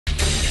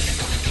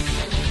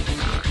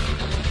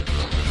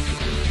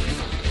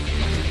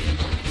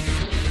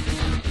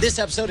This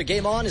episode of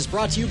Game On is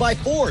brought to you by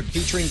Ford,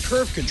 featuring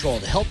Curve Control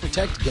to help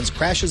protect against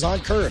crashes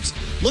on curves.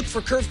 Look for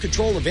Curve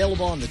Control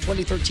available on the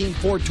 2013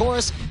 Ford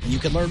Taurus, and you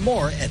can learn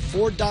more at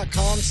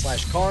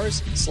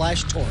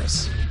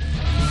ford.com/cars/Taurus.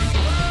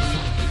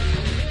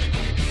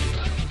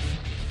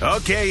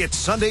 Okay, it's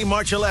Sunday,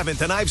 March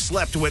 11th, and I've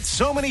slept with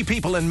so many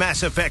people in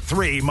Mass Effect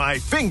 3, my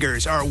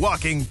fingers are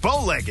walking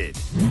bow-legged.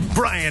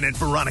 Brian and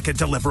Veronica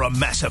deliver a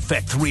Mass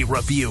Effect 3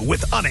 review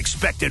with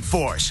unexpected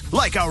force,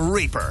 like a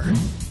Reaper.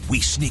 We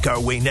sneak our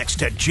way next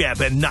to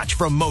Jeb and Notch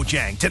from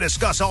Mojang to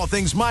discuss all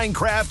things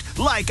Minecraft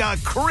like a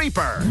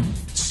creeper.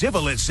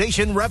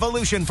 Civilization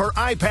Revolution for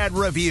iPad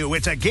review.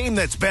 It's a game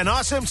that's been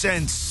awesome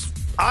since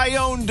I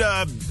owned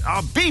a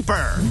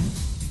beeper.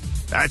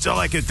 That's all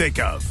I can think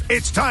of.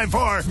 It's time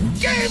for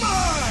Game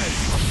On!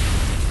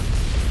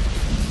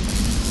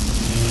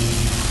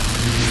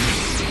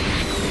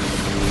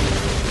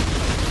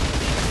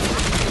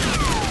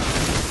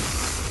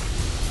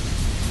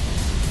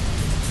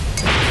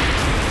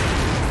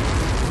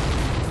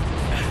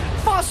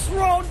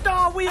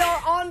 We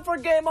are on for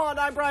Game On.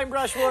 I'm Brian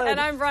Brushwood. And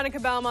I'm Veronica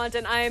Belmont,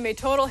 and I am a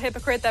total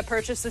hypocrite that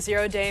purchased the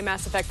 0-day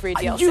Mass Effect 3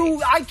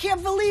 DLC. I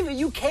can't believe it.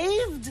 You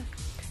caved?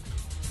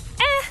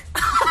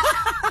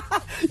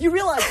 You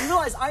realize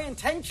I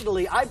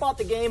bought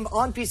the game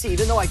on PC,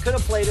 even though I could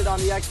have played it on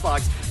the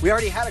Xbox. We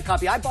already had a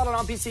copy. I bought it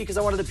on PC because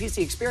I wanted the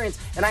PC experience,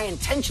 and I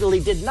intentionally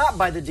did not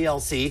buy the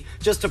DLC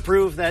just to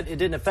prove that it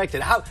didn't affect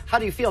it. How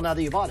do you feel now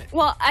that you bought it?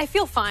 Well, I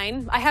feel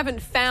fine. I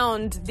haven't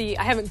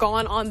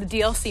gone on the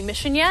DLC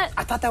mission yet.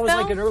 I thought that was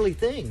like an early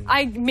thing.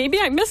 Maybe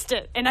I missed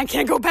it, and I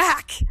can't go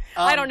back.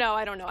 I don't know.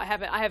 I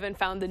haven't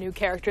found the new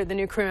character, the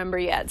new crew member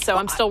yet, so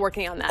I'm still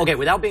working on that. Okay,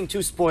 without being too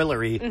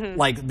spoilery,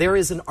 like there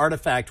is an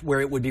artifact where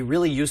it would be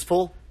really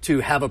useful to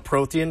have a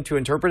Prothean to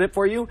interpret it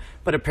for you,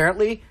 but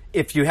apparently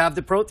if you have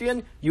the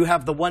Prothean, you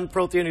have the one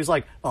Prothean who's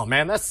like, oh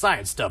man, that's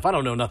science stuff. I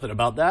don't know nothing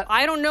about that.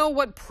 I don't know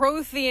what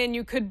Prothean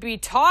you could be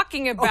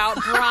talking about,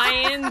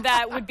 Brian,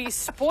 that would be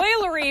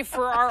spoilery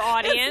for our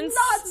audience. It's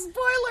not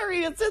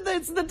spoilery.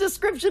 It's the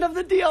description of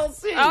the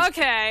DLC.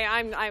 Okay,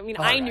 I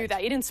knew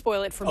that. You didn't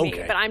spoil it for me,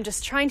 but I'm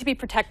just trying to be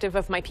protective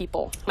of my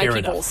people,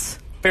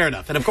 Fair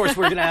enough. And of course,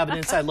 we're going to have an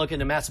inside look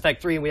into Mass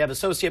Effect 3, and we have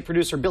associate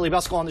producer Billy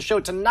Buskell on the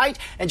show tonight.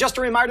 And just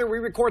a reminder, we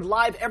record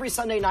live every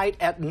Sunday night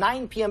at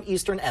 9 p.m.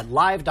 Eastern at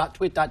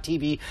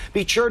live.twit.tv.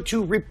 Be sure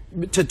to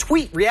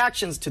tweet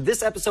reactions to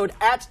this episode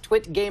at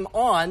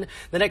TwitGameOn.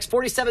 The next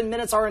 47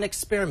 minutes are an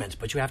experiment,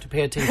 but you have to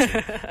pay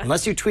attention.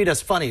 Unless you tweet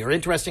us funny or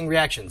interesting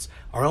reactions,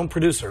 our own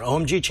producer,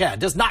 OMG Chad,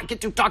 does not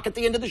get to talk at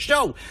the end of the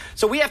show.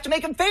 So we have to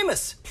make him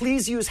famous.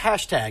 Please use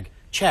hashtag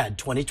Chad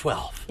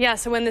 2012. Yeah,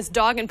 so when this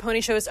dog and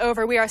pony show is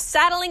over, we are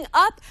saddling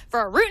up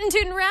for a rootin'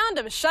 tootin' round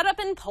of Shut Up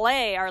and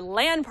Play, our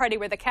LAN party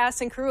where the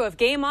cast and crew of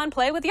Game On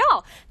play with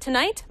y'all.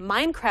 Tonight,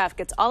 Minecraft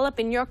gets all up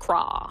in your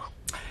craw.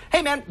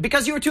 Hey man,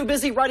 because you were too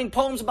busy writing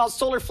poems about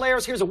solar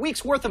flares, here's a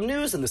week's worth of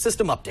news and the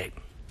system update.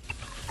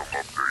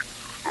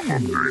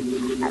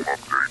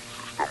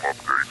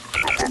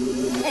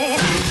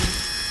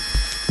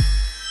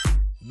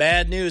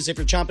 Bad news if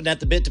you're chomping at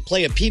the bit to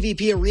play a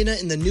PvP arena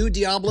in the new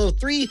Diablo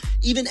 3,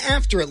 even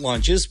after it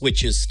launches,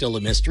 which is still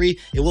a mystery,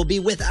 it will be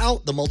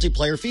without the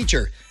multiplayer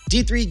feature.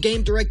 D3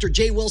 game director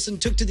Jay Wilson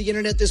took to the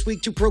internet this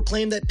week to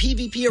proclaim that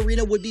PvP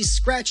Arena would be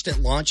scratched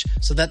at launch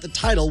so that the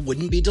title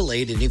wouldn't be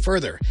delayed any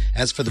further.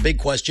 As for the big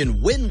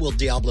question, when will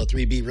Diablo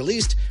 3 be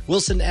released,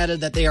 Wilson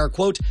added that they are,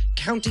 quote,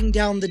 counting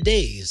down the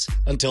days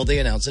until they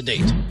announce a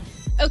date.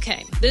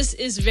 Okay, this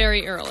is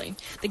very early.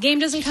 The game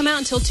doesn't come out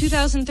until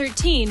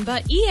 2013,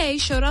 but EA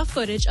showed off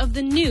footage of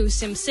the new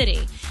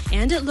SimCity,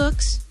 and it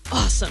looks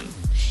awesome.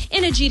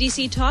 In a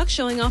GDC talk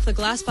showing off the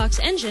Glassbox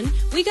engine,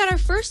 we got our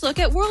first look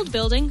at world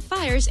building,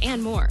 fires,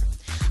 and more.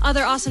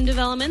 Other awesome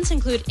developments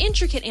include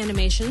intricate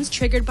animations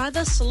triggered by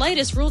the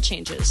slightest rule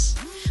changes.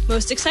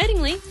 Most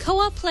excitingly,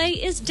 co-op play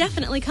is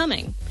definitely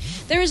coming.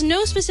 There is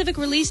no specific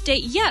release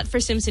date yet for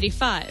SimCity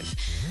 5.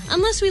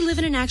 Unless we live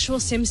in an actual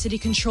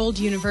SimCity-controlled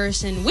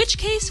universe, in which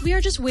case we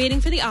are just waiting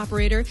for the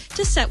operator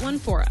to set one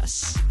for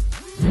us.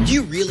 Do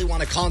you really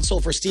want a console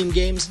for Steam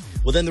games?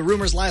 Well, then the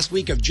rumors last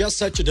week of just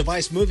such a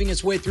device moving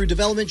its way through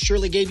development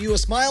surely gave you a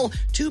smile.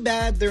 Too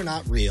bad they're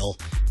not real.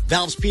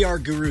 Valve's PR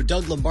guru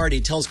Doug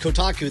Lombardi tells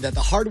Kotaku that the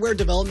hardware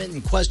development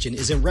in question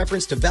is in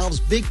reference to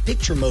Valve's Big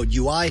Picture Mode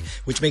UI,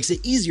 which makes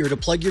it easier to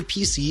plug your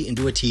PC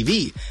into a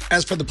TV.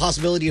 As for the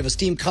possibility of a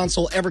Steam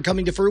console ever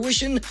coming to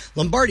fruition,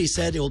 Lombardi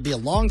said it will be a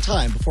long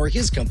time before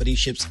his company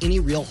ships any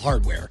real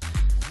hardware.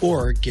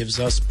 Or gives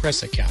us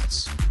press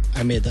accounts.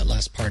 I made that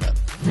last part up.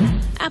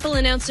 Apple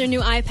announced their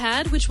new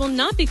iPad, which will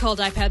not be called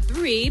iPad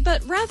 3,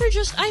 but rather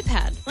just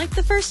iPad, like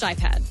the first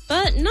iPad.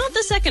 But not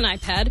the second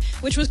iPad,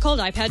 which was called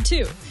iPad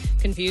 2.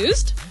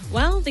 Confused?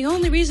 Well, the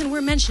only reason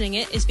we're mentioning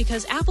it is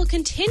because Apple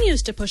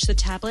continues to push the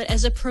tablet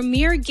as a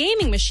premier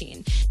gaming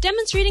machine,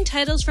 demonstrating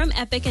titles from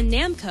Epic and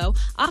Namco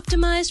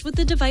optimized with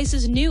the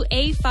device's new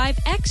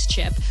A5X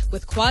chip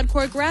with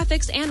quad-core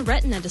graphics and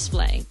Retina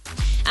display.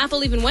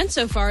 Apple even went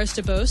so far as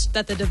to boast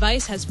that the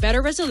device has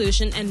better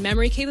resolution and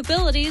memory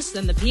capabilities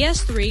than the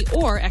PS3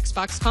 or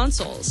Xbox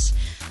consoles.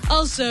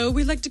 Also,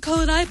 we like to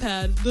call it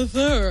iPad the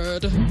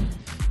third.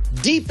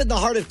 Deep in the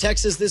heart of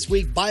Texas this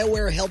week,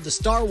 BioWare held the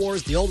Star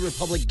Wars The Old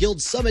Republic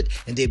Guild Summit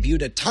and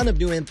debuted a ton of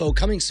new info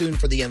coming soon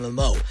for the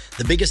MMO.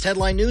 The biggest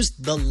headline news,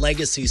 the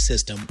Legacy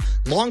system.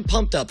 Long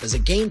pumped up as a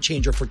game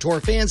changer for Tor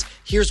fans,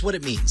 here's what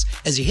it means.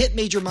 As you hit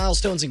major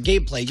milestones in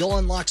gameplay, you'll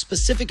unlock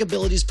specific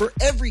abilities for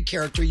every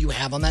character you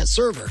have on that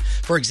server.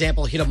 For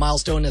example, hit a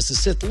milestone as a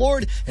Sith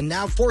Lord, and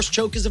now Force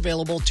Choke is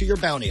available to your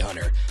bounty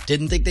hunter.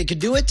 Didn't think they could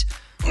do it?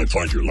 I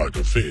find your lack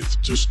of faith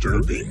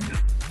disturbing.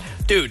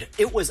 Dude,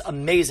 it was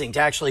amazing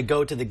to actually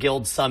go to the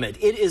Guild Summit.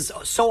 It is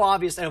so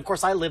obvious, and of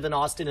course I live in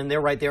Austin, and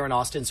they're right there in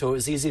Austin, so it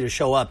was easy to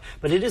show up.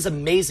 But it is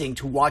amazing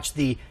to watch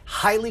the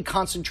highly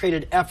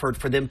concentrated effort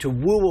for them to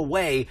woo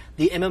away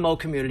the MMO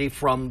community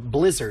from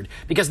Blizzard.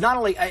 Because not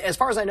only, as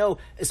far as I know,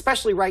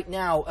 especially right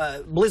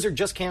now, Blizzard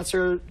just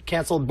canceled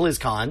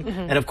BlizzCon,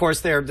 and of course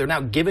they're now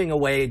giving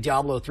away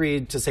Diablo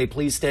 3 to say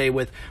please stay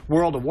with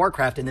World of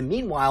Warcraft. And then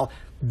meanwhile,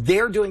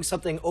 they're doing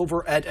something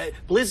over at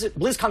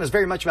BlizzCon is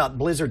very much about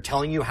Blizzard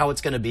telling you how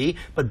it's going to be,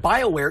 but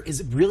BioWare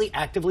is really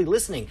actively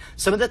listening.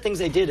 Some of the things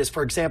they did is,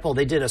 for example,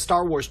 they did a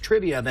Star Wars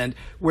trivia event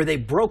where they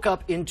broke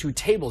up into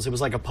tables. It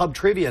was like a pub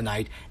trivia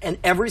night, and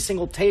every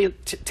single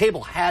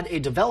table had a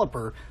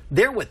developer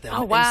there with them.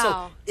 Oh,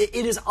 wow. And so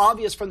it is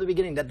obvious from the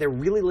beginning that they're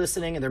really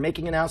listening and they're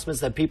making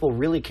announcements that people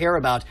really care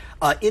about.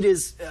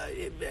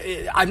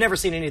 I've never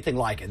seen anything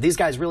like it. These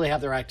guys really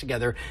have their act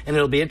together, and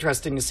it'll be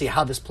interesting to see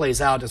how this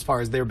plays out as far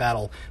as their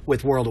battle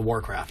with World of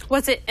Warcraft.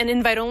 Was it an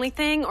invite-only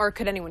thing, or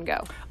could anyone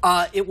go?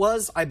 It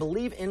was, I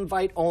believe,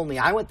 invite-only.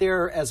 I went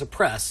there as a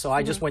press, so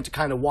I just went to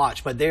kind of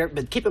watch. But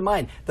keep in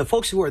mind, the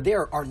folks who are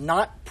there are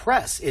not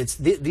press.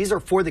 These are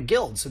for the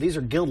guild, so these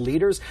are guild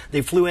leaders.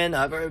 They flew in,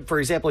 for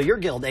example, your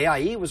guild,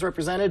 AIE, was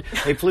represented.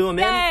 They flew them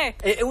in.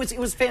 It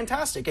was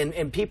fantastic,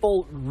 and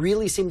people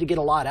really seem to get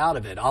a lot out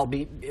of it. It'll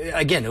be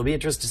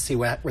interesting to see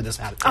where this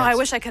happens. Oh, I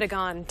wish I could have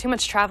gone. Too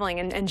much traveling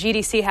and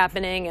GDC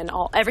happening and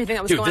everything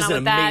that was going on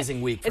with that. This is an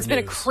amazing week for It's been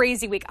a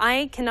crazy week.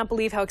 I cannot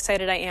believe how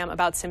excited I am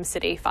about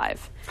SimCity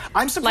 5.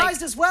 I'm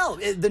surprised as well.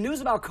 The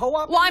news about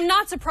co-op? Well, I'm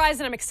not surprised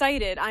and I'm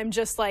excited. I'm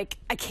just like,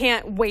 I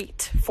can't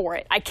wait for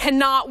it. I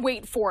cannot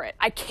wait for it.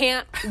 I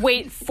can't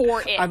wait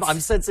for it. I'm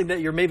sensing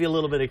that you're maybe a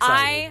little bit excited.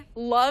 I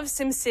love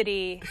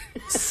SimCity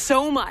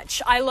so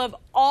much. I love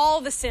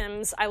all the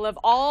Sims. I love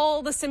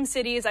all the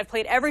SimCities. I've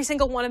played every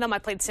single one of them. I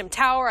played Sim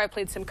Tower. I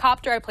played Sim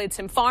Copter. I played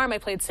Sim Farm. I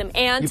played Sim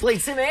Ant. You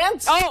played Sim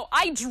Ant? Oh,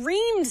 I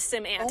dreamed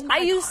Sim Ant. Oh my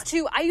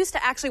God. I used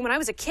to actually, when I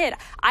was a kid,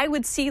 I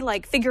would see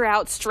figure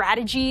out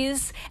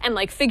strategies and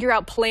figure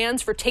out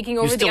plans for taking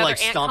over the other ant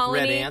stomp colony.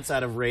 red ants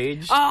out of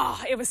rage?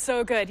 Oh, it was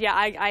so good. Yeah,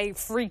 I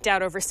freaked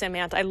out over Sim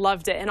Ant. I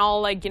loved it. And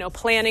all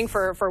planning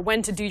for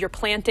when to do your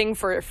planting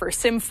for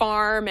Sim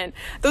Farm, and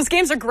those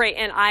games are great.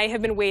 And I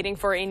have been waiting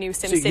for a new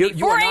SimCity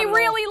for a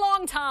really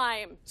long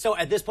time. So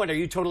at this point, are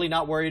you totally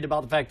not worried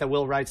about the fact that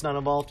Will Wright's not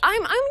involved?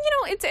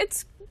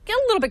 It's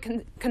a little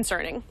bit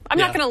concerning. I'm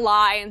not going to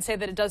lie and say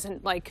that it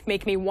doesn't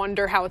make me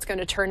wonder how it's going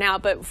to turn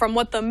out, but from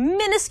what the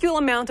minuscule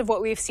amount of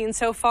what we've seen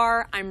so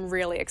far, I'm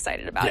really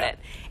excited about it.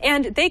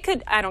 And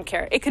I don't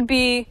care. It could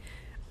be,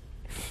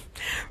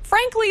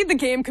 frankly, the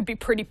game could be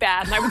pretty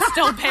bad, and I would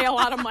still pay a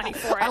lot of money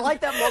for it. I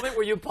like that moment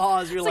where you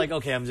pause. You're like,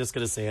 okay, I'm just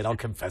going to say it. I'll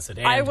confess it.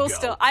 And I will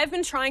still. I've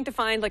been trying to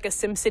find a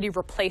SimCity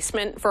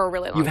replacement for a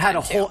really long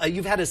time.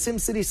 You've had a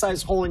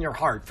SimCity-sized hole in your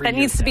heart for years. That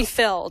needs to be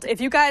filled. If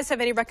you guys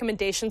have any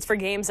recommendations for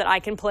games that I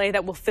can play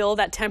that will fill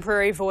that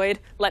temporary void,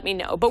 let me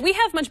know. But we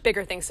have much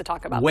bigger things to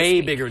talk about.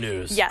 Way bigger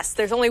news. Yes,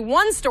 there's only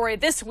one story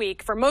this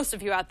week for most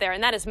of you out there,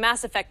 and that is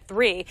Mass Effect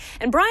 3.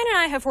 And Brian and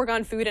I have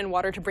foregone food and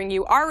water to bring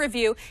you our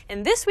review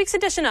in this week's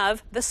edition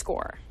of The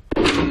Score.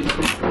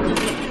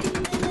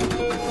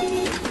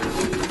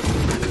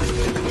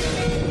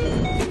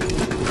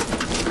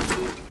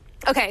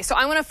 Okay, so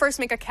I want to first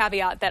make a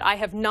caveat that I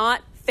have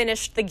not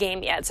finished the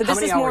game yet. So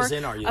this is more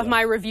of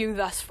my review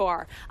thus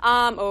far.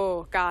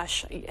 Oh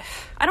gosh,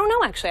 I don't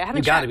know actually. I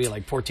haven't. You got to be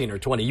like 14 or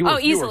 20. You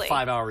were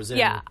 5 hours in.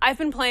 Yeah, I've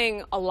been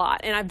playing a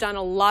lot, and I've done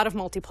a lot of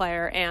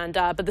multiplayer, and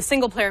but the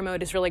single player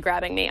mode is really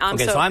grabbing me.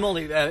 Okay, so I'm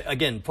only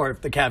again for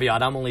the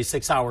caveat, I'm only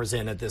 6 hours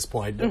in at this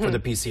point for the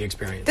PC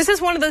experience. This is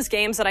one of those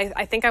games that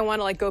I think I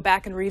want to go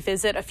back and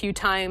revisit a few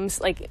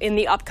times, in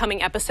the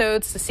upcoming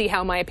episodes, to see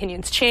how my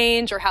opinions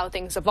change or how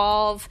things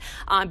evolve,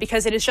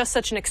 because it is just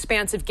such an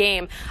expansive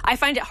game. I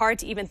find find it hard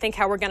to even think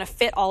how we're going to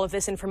fit all of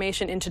this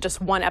information into just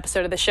one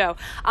episode of the show.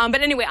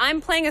 But anyway, I'm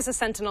playing as a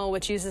Sentinel,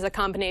 which uses a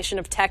combination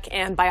of tech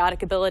and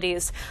biotic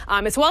abilities,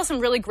 as well as some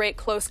really great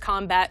close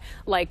combat,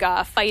 like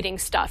fighting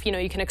stuff. You know,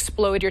 you can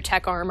explode your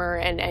tech armor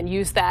and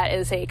use that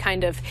as a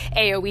kind of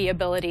AoE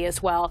ability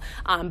as well.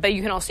 But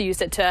you can also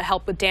use it to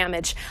help with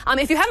damage.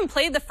 If you haven't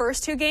played the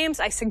first 2 games,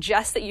 I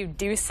suggest that you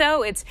do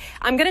so.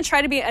 I'm going to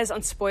try to be as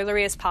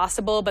unspoilery as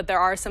possible, but there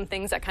are some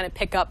things that kind of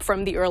pick up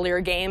from the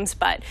earlier games.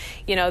 But,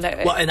 you know,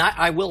 well, and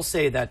I will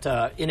say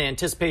that in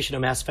anticipation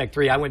of Mass Effect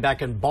 3, I went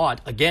back and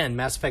bought, again,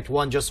 Mass Effect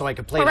 1 just so I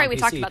could play it on PC. We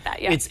talked about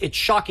that, yeah. It's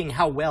shocking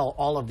how well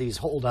all of these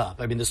hold up.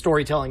 I mean, the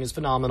storytelling is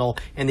phenomenal,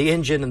 and the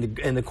engine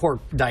and the core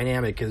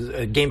dynamic,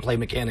 gameplay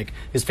mechanic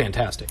is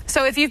fantastic.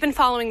 So if you've been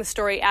following the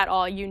story at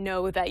all, you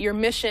know that your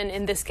mission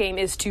in this game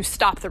is to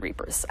stop the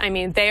Reapers. I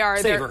mean, they are...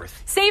 Save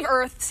Earth. Save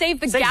Earth, save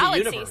the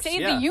galaxy,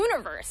 the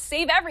universe,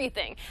 save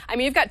everything. I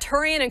mean, you've got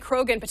Turian and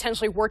Krogan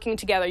potentially working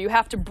together. You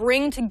have to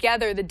bring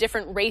together the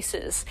different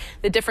races,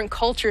 the different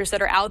cultures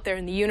that are out there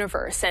in the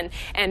universe,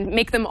 and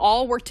make them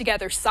all work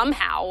together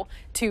somehow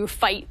to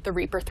fight the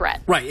Reaper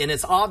threat. Right, and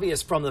it's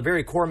obvious from the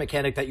very core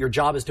mechanic that your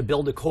job is to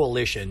build a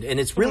coalition, and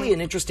it's really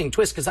an interesting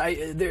twist, because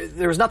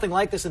there was nothing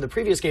like this in the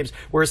previous games,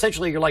 where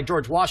essentially you're like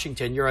George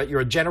Washington. You're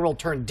a general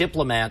turned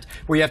diplomat,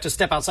 where you have to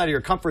step outside of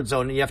your comfort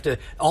zone, and you have to,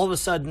 all of a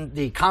sudden,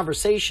 the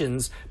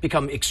conversations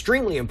become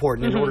extremely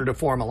important in order to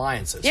form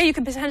alliances. Yeah, you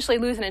could potentially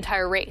lose an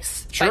entire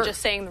race by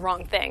just saying the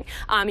wrong thing.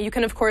 You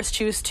can, of course,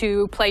 choose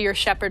to play your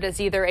Shepard as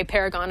either a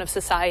paragon of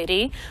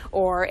society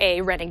or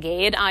a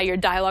renegade. Your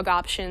dialogue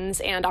options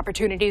and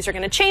opportunities are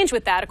going to change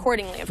with that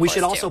accordingly, of course. We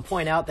should also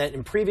point out that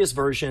in previous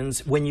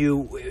versions, when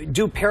you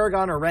do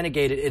paragon or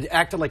renegade, it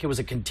acted like it was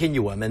a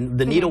continuum, and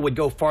the needle would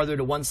go farther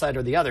to one side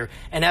or the other.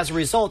 And as a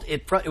result,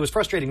 it was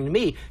frustrating to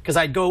me, because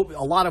I'd go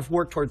a lot of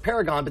work toward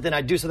paragon, but then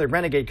I'd do something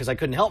renegade because I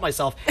couldn't help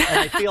myself, and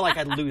I feel like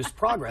I'd lose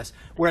progress.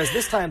 Whereas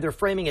this time, they're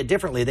framing it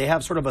differently. They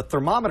have sort of a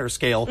thermometer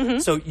scale,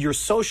 so your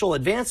social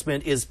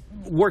advancement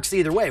works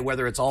either way,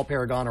 whether it's all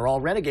paragon or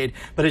all renegade,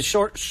 but it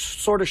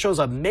sort of shows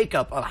a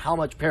makeup of how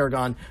much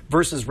paragon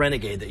versus renegade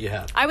that you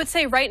have. I would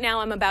say right now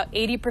I'm about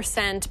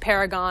 80%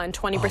 paragon,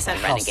 20%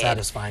 renegade. How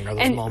satisfying are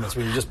those moments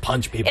when you just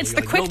punch people? It's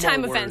the quick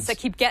time events that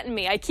keep getting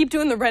me. I keep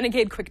doing the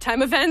renegade quick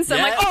time events. Yes.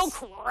 I'm like, oh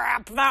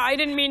crap, I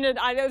didn't mean it.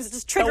 I was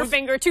just trigger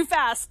finger too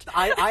fast.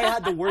 I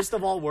had the worst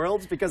of all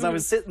worlds, because I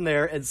was sitting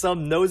there and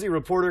some nosy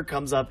reporter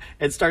comes up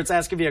and starts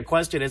asking me a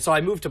question, and so I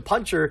moved to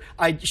punch her.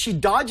 She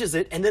dodges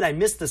it, and then I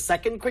missed the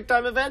second quick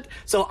time event.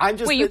 So I'm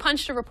just... Wait, you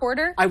punched a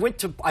reporter? I went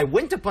to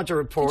punch a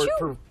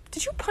reporter.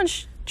 Did you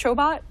punch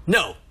Chobot?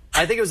 No.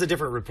 I think it was a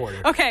different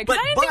reporter. Okay, because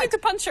I didn't think you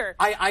could punch her.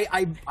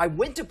 I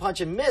went to punch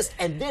and missed,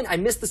 and then I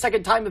missed the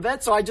second time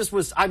event, so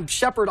I'm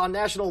Shepard on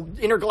national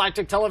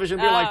intergalactic television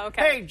being like,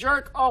 hey,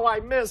 jerk, oh, I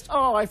missed,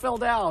 oh, I fell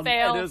down.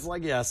 Failed. And it was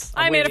like, yes.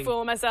 I made a fool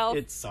of myself.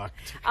 It sucked.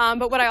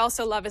 But what I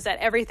also love is that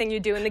everything you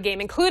do in the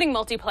game, including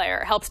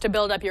multiplayer, helps to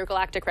build up your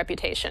galactic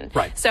reputation.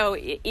 Right. So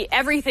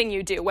everything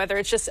you do, whether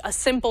it's just a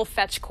simple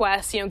fetch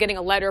quest, getting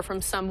a letter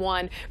from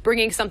someone,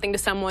 bringing something to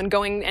someone,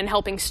 going and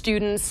helping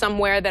students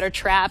somewhere that are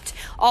trapped,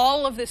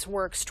 all of this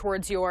works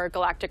towards your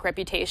galactic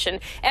reputation.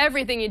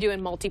 Everything you do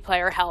in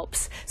multiplayer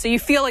helps. So you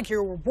feel like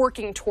you're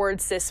working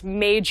towards this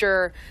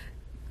major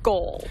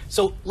goal.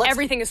 So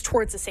everything is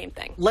towards the same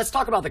thing. Let's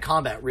talk about the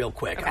combat real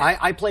quick. Okay.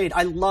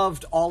 I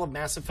loved all of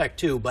Mass Effect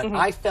 2, but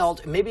I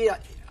felt maybe...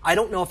 I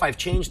don't know if I've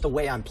changed the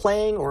way I'm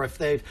playing or if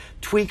they've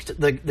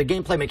tweaked the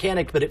gameplay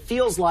mechanic, but it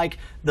feels like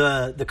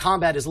the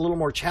combat is a little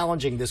more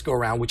challenging this go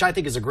around, which I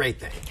think is a great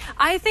thing.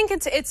 I think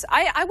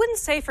I wouldn't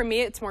say for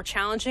me it's more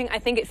challenging. I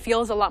think it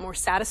feels a lot more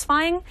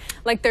satisfying.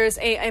 Like there's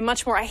a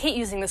much more, I hate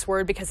using this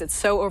word because it's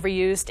so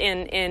overused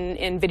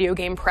in video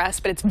game press,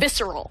 but it's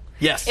visceral.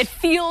 Yes. It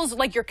feels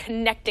like you're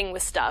connecting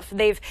with stuff.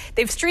 They've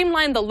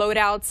streamlined the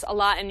loadouts a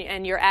lot,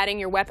 and you're adding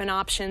your weapon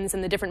options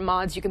and the different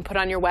mods you can put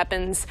on your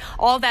weapons.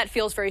 All that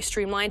feels very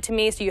streamlined to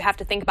me, so you have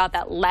to think about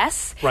that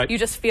less. Right. You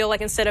just feel like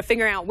instead of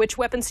figuring out which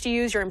weapons to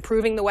use, you're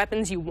improving the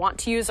weapons you want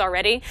to use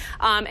already.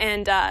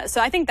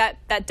 So I think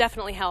that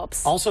definitely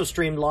helps. Also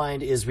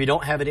streamlined is we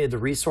don't have any of the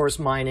resource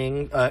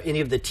mining, any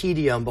of the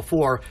tedium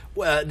before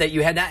that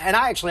you had. And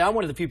I'm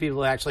one of the few people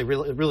who actually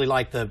really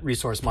like the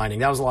resource mining.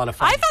 That was a lot of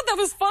fun. I thought that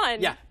was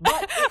fun. Yeah.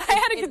 But I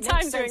had a good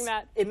time doing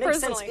that. It makes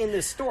sense in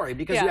this story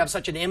because you have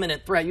such an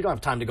imminent threat. You don't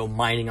have time to go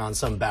mining on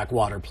some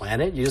backwater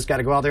planet. You just got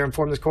to go out there and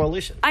form this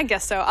coalition. I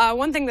guess so.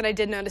 One thing that I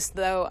did notice,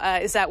 though,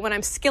 is that when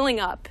I'm skilling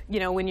up,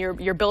 when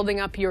you're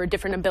building up your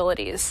different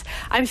abilities,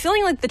 I'm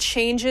feeling like the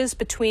changes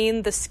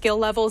between the skill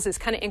levels is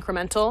kind of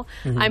incremental.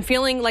 I'm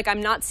feeling like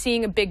I'm not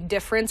seeing a big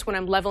difference when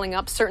I'm leveling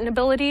up certain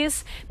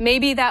abilities.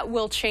 Maybe that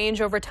will change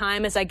over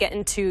time as you get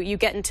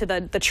into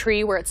the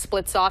tree where it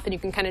splits off and you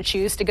can kind of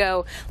choose to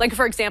go, like,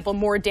 for example,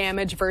 more damage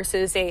damage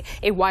versus a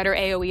wider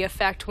AoE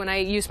effect when I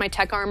use my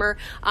tech armor.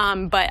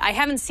 But I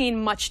haven't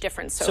seen much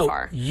difference so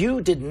far.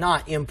 You did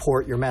not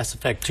import your Mass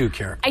Effect 2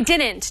 character. I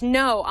didn't,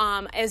 no.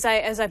 As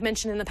I've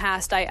mentioned in the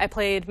past, I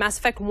played Mass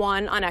Effect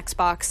 1 on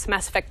Xbox,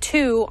 Mass Effect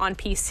 2 on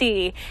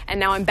PC, and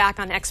now I'm back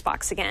on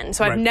Xbox again.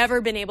 So I've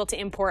never been able to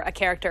import a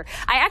character.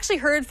 I actually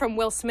heard from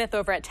Will Smith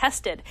over at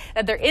Tested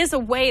that there is a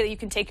way that you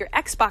can take your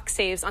Xbox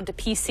saves onto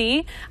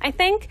PC, I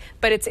think,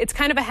 but it's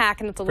kind of a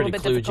hack and it's a little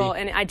bit difficult,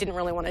 and I didn't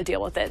really want to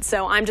deal with it.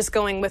 So I'm just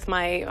going with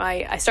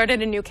I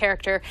started a new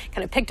character,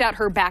 kind of picked out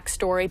her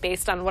backstory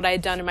based on what I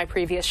had done in my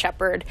previous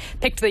Shepard.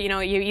 Picked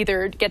you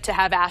either get to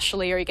have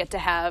Ashley or you get to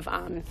have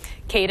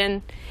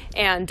Caden,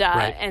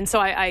 and so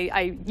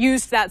I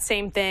used that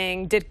same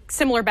thing, did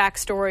similar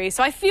backstory.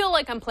 So I feel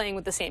like I'm playing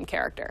with the same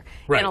character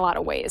in a lot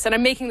of ways, and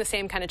I'm making the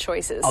same kind of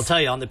choices. I'll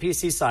tell you, on the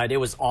PC side, it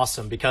was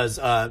awesome because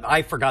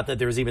I forgot that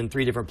there was even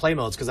 3 different play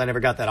modes because I never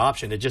got that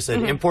option. It just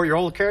said import your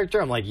old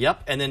character. I'm like,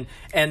 yep, and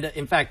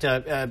in fact,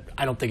 I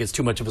don't think it's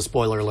too much of a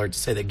spoiler alert to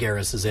say that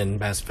Garrus is in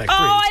Mass Effect 3.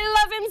 Oh,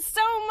 I love him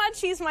so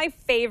much. He's my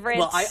favorite.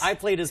 Well, I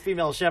played as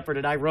female Shepard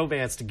and I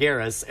romanced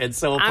Garrus, and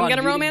so I'm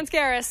gonna romance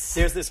Garrus.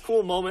 There's this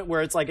cool moment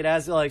where it's like it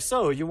asks you like,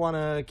 so you want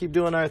to keep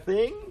doing our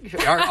thing,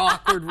 our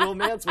awkward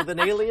romance with an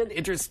alien,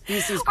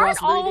 interspecies crossbreeding?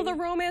 Aren't all the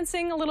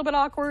romancing a little bit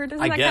awkward?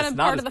 Isn't that kind of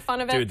part of the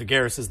fun of it? Dude, the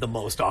Garrus is the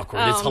most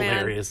awkward. It's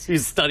hilarious.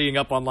 He's studying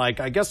up on like,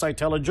 I guess I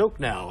tell a joke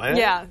now. Eh?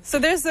 Yeah, so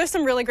there's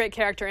some really great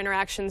character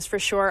interactions for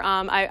sure.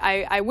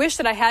 I wish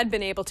that I had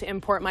been able to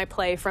import my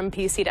play from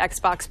PC to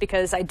Xbox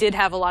because I did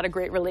have a lot of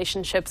great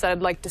relationships that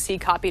I'd like to see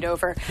copied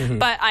over.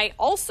 But I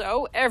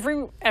also,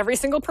 every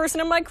single person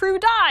in my crew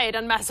died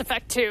on Mass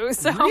Effect 2.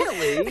 So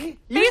really?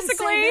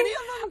 Basically,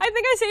 I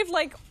think I saved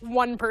like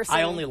one person.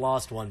 I only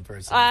lost one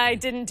person. I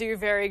didn't do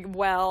very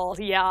well,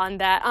 on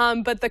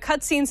that. But the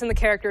cutscenes and the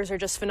characters are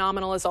just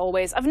phenomenal as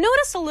always. I've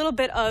noticed a little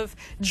bit of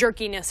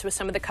jerkiness with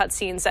some of the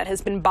cutscenes that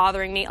has been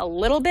bothering me a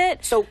little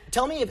bit. So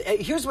tell me,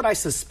 here's what I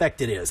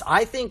suspect it is.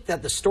 I think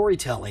that the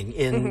storytelling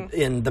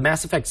in the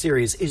Mass Effect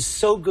series is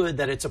so good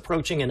that it's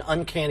approaching an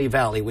uncanny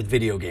valley with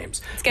video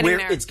games. It's getting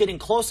there. It's getting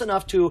close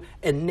enough to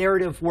a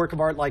narrative work of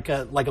art like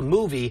a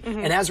movie,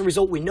 and as a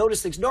result, we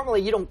notice things.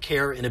 Normally, you don't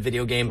care in a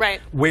video game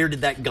where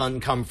did that gun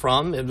come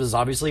from. It was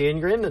obviously in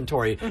your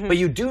inventory, but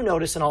you do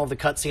notice in all the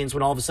cutscenes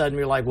when all of a sudden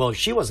you're like, well,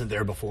 she wasn't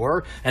there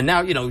before, and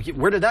now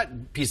where did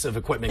that piece of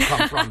equipment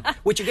come from?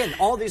 Which again,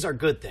 all these are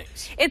good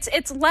things.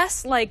 It's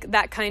less like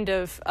that kind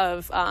of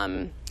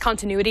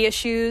continuity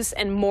issues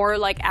and more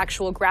like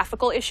actual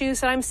graphical issues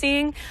that I'm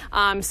seeing.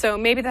 So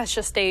maybe that's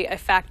just a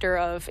factor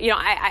of,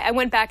 I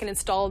went back and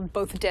installed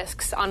both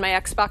discs on my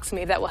Xbox.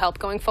 Maybe that will help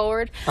going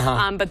forward.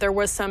 But there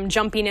was some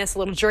jumpiness, a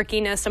little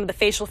jerkiness. Some of the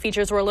facial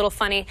features were a little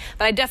funny.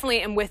 But I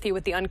definitely am with you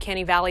with the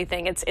Uncanny Valley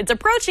thing. It's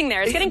approaching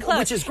there. It's getting close.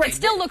 Which is great. It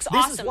still looks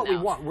awesome. This is what we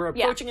want. We're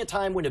approaching a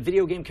time when a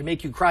video game can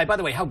make you cry. By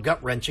the way, how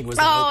gut-wreenching was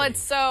that opening?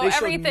 It's so they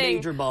everything. Showed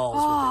major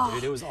balls with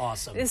it, dude. It was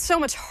awesome. There's so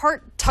much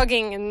heart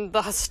tugging and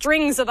the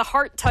strings of the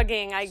heart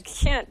tugging. I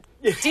can't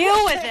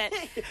deal with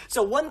it.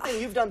 So one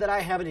thing you've done that I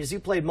haven't is you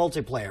played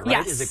multiplayer, right?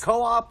 Yes. Is it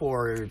co-op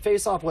or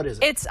face-off? What is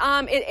it?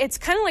 It's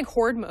kind of like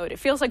Horde mode. It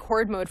feels like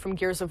Horde mode from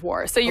Gears of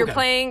War. So you're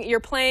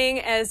playing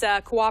as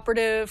a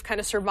cooperative kind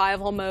of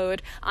survival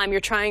mode. You're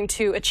trying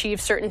to achieve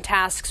certain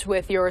tasks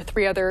with your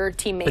 3 other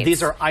teammates. But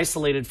these are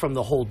isolated from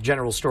the whole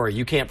general story.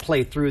 You can't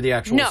play through the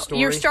actual story? No,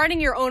 you're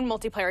starting your own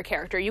multiplayer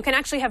character. You can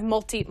actually have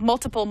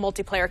multiple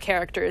multiplayer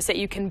characters that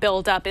you can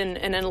build up in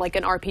like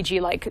an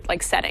RPG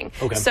like setting.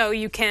 Okay. So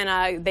you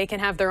can they can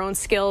have their own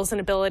skills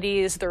and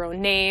abilities, their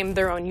own name,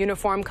 their own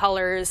uniform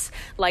colors.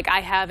 Like I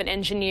have an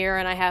engineer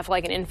and I have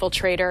like an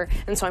infiltrator,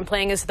 and so I'm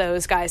playing as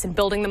those guys and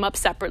building them up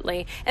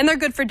separately. And they're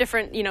good for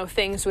different,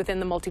 things within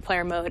the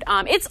multiplayer mode.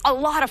 It's a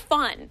lot of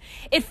fun.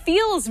 It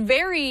feels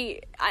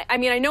very, I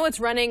mean, I know it's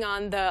running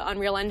on the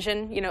Unreal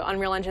Engine,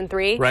 Unreal Engine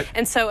 3. Right.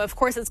 And so, of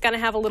course, it's going to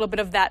have a little bit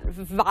of that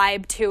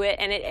vibe to it.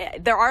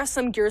 And there are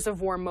some Gears of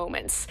War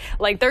moments.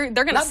 Like they're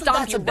going to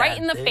stomp you right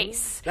in the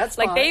face. That's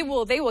like fine.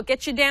 they will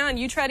get you down.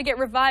 You try to get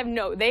revived.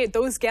 No,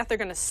 those Geth are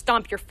going to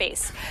stomp your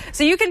face.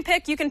 So you can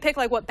pick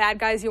like what bad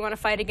guys you want to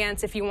fight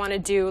against. If you want to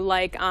do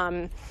like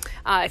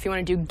if you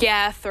want to do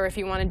Geth, or if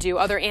you want to do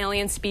other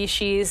alien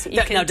species,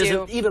 you can do.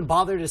 Does it even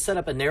bother to set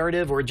up a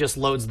narrative, or it just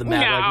loads the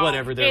map? No, like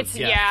whatever. It's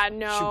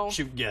no.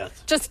 Shoot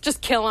Geth.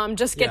 Just kill them.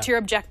 Just get to your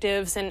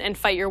objectives and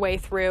fight your way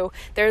through.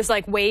 There's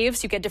like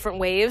waves. You get different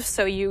waves,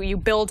 so you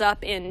build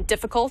up in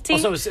difficulty.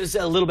 Also, it's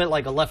a little bit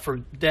like a Left 4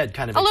 Dead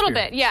kind of. A little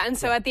bit, yeah. And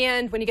so at the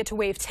end, when you get to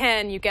wave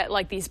 10, you get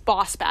like these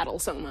boss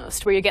battles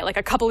almost, where you get like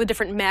a couple of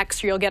different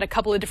mechs, or you'll get a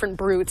couple of different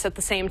brutes at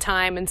the same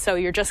time, and so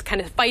you're just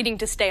kind of fighting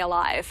to stay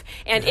alive.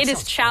 And it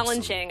is challenging.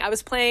 Awesome. I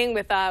was playing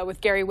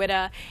with Gary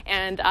Witta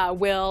and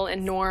Will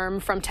and Norm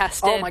from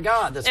Tested. Oh my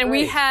God, that's and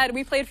great.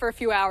 we played for a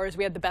few hours.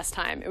 We had the best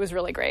time. It was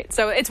really great.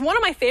 So it's one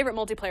of my favorite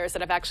multiplayers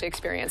that I've actually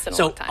experienced in a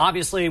long time. So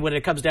obviously, when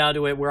it comes down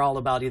to it, we're all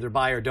about either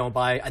buy or don't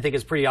buy. I think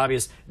it's pretty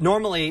obvious.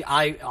 Normally,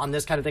 on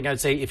this kind of thing, I'd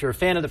say if you're a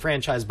fan of the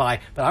franchise, buy.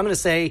 But I'm going to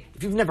say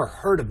if you've never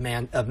heard of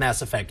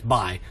Mass Effect,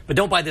 buy. But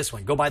don't buy this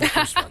one. Go buy the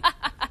first one.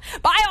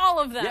 Buy all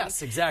of them.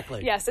 Yes,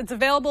 exactly. Yes, it's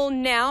available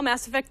now,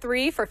 Mass Effect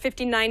 3 for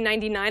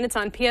 $59.99. It's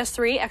on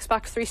PS3,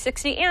 Xbox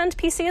 360, and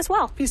PC as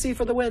well. PC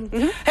for the win.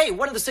 Hey,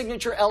 one of the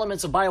signature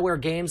elements of BioWare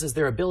games is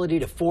their ability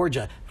to forge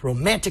a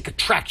romantic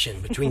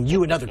attraction between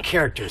you and other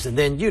characters, and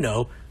then, you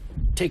know,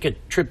 take a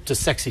trip to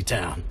Sexy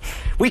Town.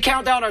 We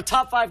count down our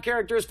top 5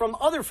 characters from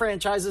other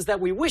franchises that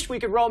we wish we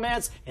could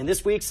romance in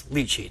this week's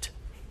lead sheet.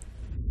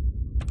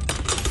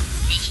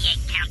 Initiate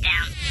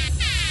countdown.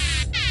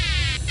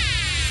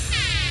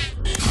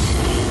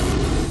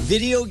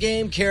 Video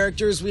game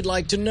characters we'd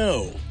like to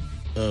know.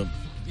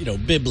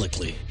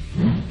 Biblically.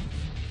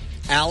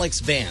 Alex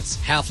Vance,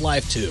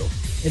 Half-Life 2.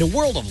 In a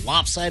world of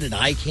lopsided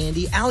eye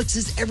candy, Alex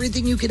is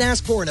everything you could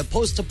ask for in a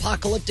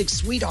post-apocalyptic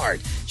sweetheart.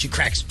 She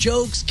cracks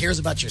jokes, cares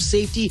about your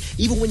safety,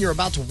 even when you're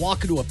about to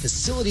walk into a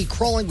facility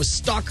crawling with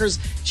stalkers.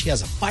 She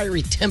has a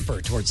fiery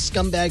temper towards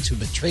scumbags who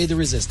betray the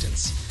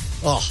resistance.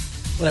 Oh,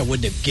 what I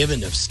wouldn't have given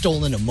to have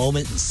stolen a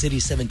moment in City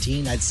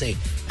 17. I'd say,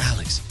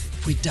 Alex,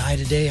 if we die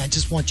today, I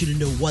just want you to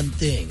know one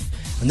thing.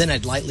 And then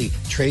I'd lightly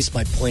trace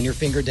my pointer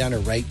finger down her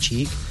right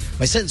cheek.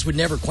 My sentence would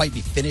never quite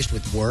be finished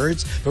with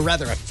words, but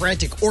rather a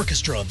frantic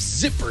orchestra of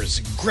zippers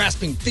and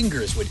grasping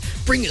fingers would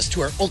bring us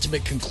to our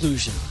ultimate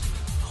conclusion.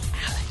 Oh,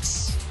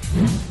 Alex.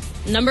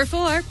 Number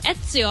 4,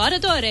 Ezio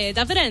Auditore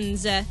da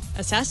Firenze,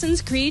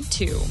 Assassin's Creed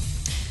 2.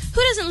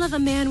 Who doesn't love a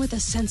man with a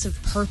sense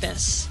of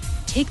purpose?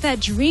 Take that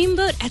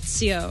dreamboat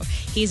Ezio.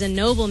 He's a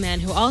nobleman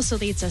who also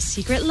leads a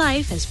secret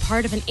life as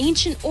part of an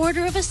ancient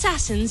order of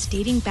assassins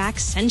dating back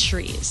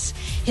centuries.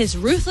 His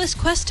ruthless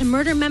quest to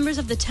murder members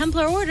of the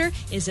Templar Order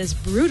is as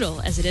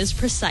brutal as it is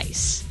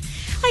precise.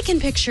 I can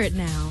picture it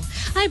now.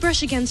 I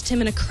brush against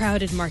him in a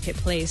crowded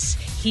marketplace.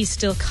 He's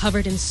still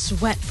covered in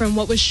sweat from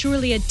what was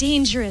surely a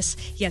dangerous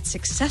yet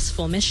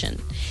successful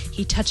mission.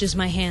 He touches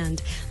my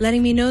hand,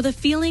 letting me know the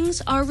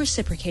feelings are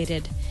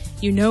reciprocated.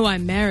 You know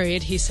I'm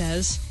married, he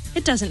says.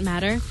 It doesn't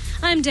matter.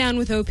 I'm down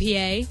with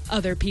OPA,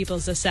 other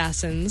people's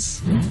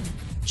assassins.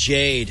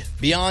 Jade,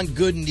 beyond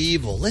good and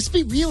evil. Let's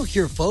be real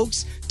here,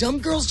 folks. Dumb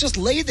girls just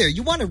lay there.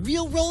 You want a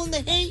real roll in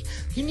the hay?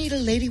 You need a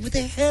lady with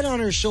a head on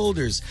her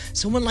shoulders.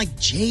 Someone like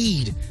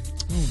Jade.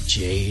 Oh,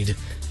 Jade.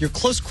 Your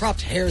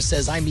close-cropped hair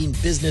says I mean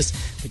business,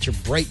 but your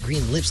bright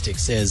green lipstick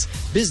says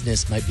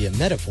business might be a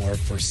metaphor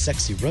for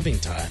sexy rubbing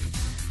time.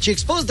 She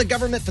exposed the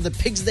government for the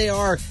pigs they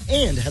are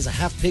and has a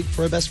half-pig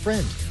for a best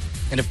friend.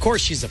 And of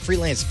course, she's a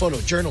freelance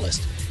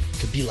photojournalist. It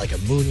could be like a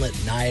moonlit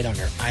night on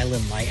her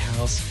island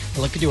lighthouse.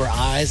 I look into her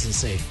eyes and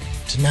say,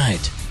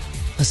 tonight,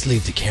 let's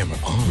leave the camera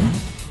on.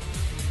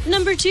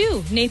 Number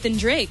 2, Nathan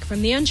Drake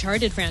from the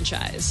Uncharted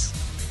franchise.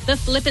 The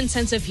flippant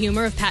sense of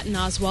humor of Patton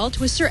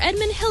Oswalt was Sir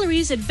Edmund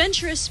Hillary's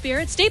adventurous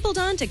spirit stapled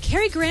on to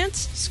Cary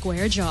Grant's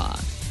square jaw.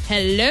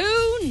 Hello,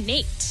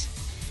 Nate.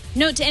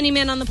 Note to any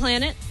man on the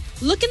planet,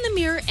 look in the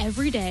mirror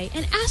every day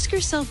and ask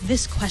yourself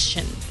this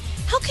question.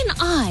 How can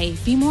I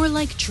be more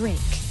like Drake?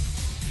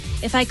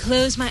 If I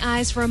close my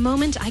eyes for a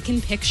moment, I can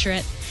picture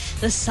it.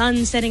 The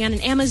sun setting on an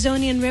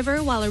Amazonian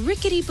river while a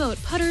rickety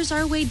boat putters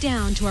our way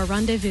down to our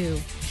rendezvous.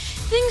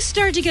 Things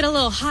start to get a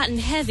little hot and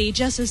heavy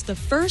just as the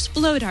first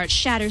blow dart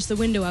shatters the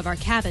window of our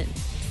cabin.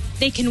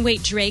 They can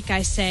wait, Drake,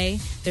 I say.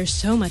 There's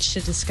so much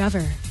to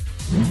discover.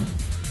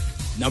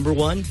 Number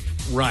 1,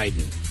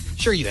 Raiden.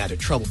 Sure, you had a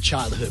troubled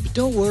childhood, but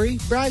don't worry.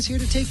 Bri's here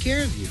to take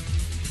care of you.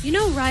 You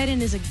know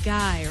Raiden is a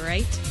guy,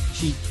 right?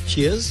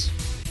 She is?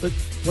 But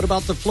what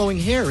about the flowing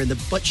hair and the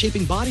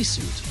butt-shaping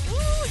bodysuit?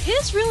 Oh,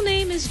 his real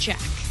name is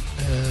Jack.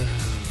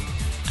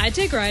 I'd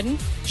take Raiden.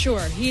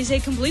 Sure, he's a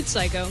complete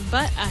psycho,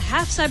 but a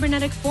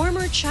half-cybernetic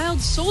former child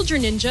soldier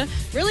ninja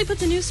really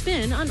puts a new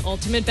spin on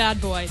Ultimate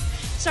Bad Boy.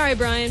 Sorry,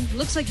 Brian.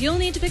 Looks like you'll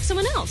need to pick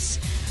someone else.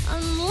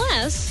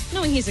 Unless,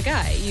 knowing he's a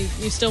guy,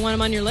 you still want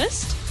him on your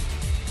list?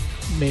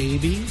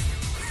 Maybe.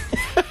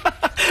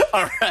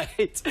 All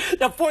right.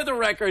 Now, for the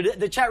record,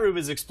 the chat room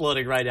is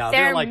exploding right now.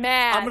 They're like,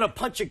 mad. I'm going to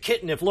punch a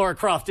kitten if Lara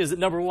Croft isn't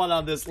number 1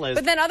 on this list.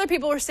 But then other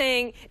people were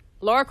saying,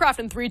 Lara Croft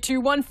in 3, 2,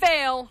 1,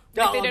 fail.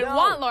 Like they didn't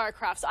want Lara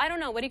Croft. So I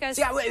don't know. What do you guys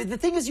think? Yeah, the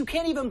thing is, you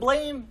can't even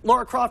blame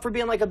Lara Croft for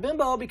being like a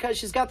bimbo because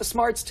she's got the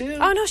smarts, too.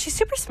 Oh, no, she's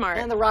super smart.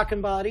 And the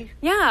rockin' body.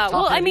 Yeah,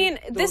 well, I heavy, mean,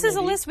 this is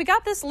a list. We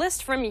got this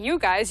list from you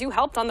guys. You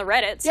helped on the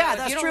Reddit. So Yeah,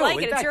 that's if you don't true. like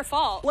In it, it's fact, your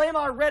fault. Blame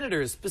our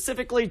Redditors,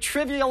 specifically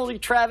Trivially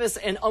Travis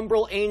and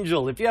Umbral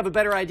Angel. If you have a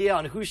better idea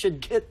on who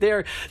should get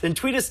there, then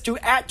tweet us to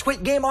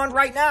 @TwitGameOn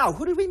right now.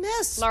 Who did we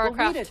miss? Lara We'll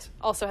read Croft it.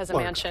 also has a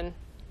Lara mansion.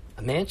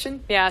 A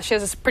mansion? Yeah, she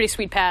has a pretty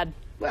sweet pad.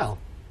 Well,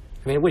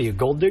 I mean, what are you, a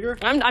gold digger?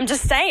 I'm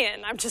just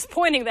saying. I'm just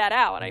pointing that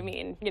out. I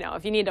mean, you know,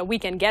 if you need a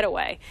weekend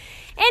getaway.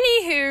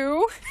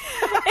 Anywho,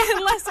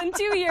 in less than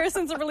 2 years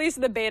since the release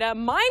of the beta,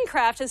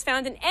 Minecraft has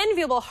found an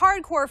enviable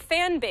hardcore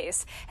fan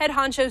base. Head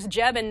honchos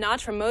Jeb and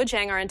Notch from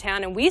Mojang are in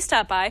town, and we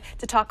stopped by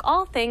to talk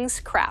all things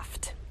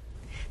craft.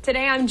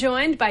 Today I'm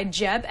joined by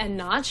Jeb and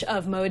Notch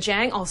of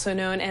Mojang, also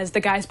known as the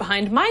guys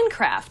behind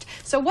Minecraft.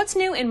 So what's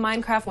new in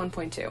Minecraft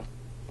 1.2?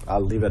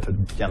 I'll leave it to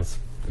Jens.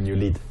 the new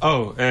lead?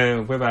 Oh,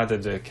 we've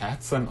added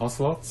cats and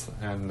ocelots,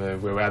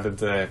 and we've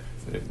added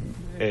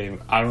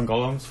iron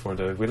golems for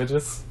the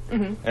villages,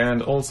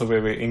 and also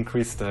we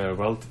increased the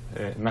world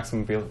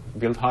maximum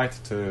build height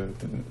to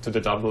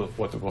the double of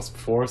what it was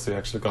before. So you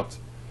actually got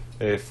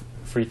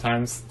 3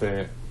 times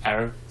the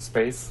air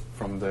space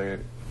from the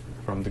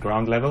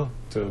ground level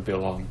to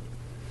build on.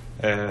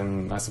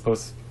 I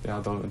suppose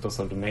those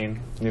are the main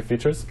new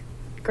features.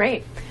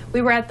 Great.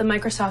 We were at the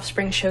Microsoft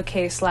Spring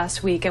Showcase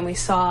last week and we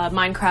saw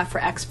Minecraft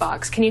for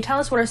Xbox. Can you tell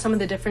us what are some of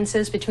the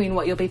differences between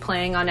what you'll be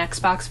playing on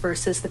Xbox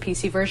versus the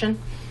PC version?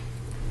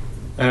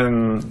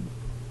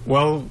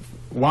 Well,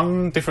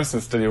 one difference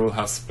is that you will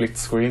have split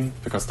screen,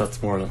 because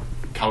that's more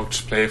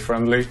couch play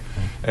friendly,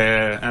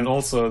 and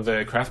also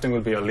the crafting will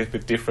be a little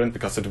bit different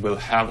because it will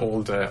have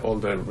all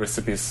the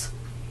recipes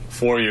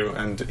for you,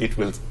 and it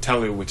will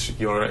tell you which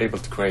you are able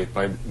to create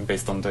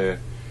based on the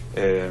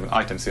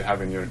items you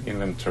have in your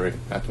inventory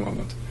at the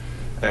moment.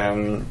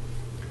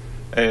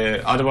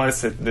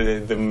 Otherwise,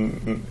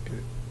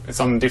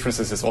 some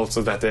differences is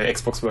also that the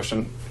Xbox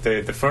version,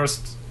 the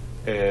first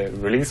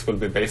release will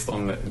be based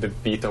on the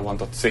beta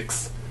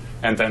 1.6,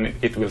 and then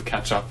it will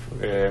catch up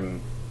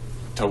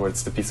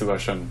towards the PC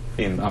version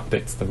in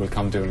updates that will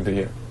come during the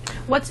year.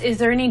 Is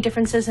there any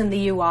differences in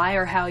the UI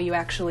or how you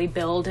actually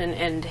build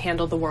and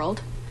handle the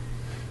world?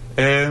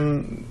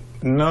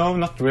 No,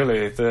 not really.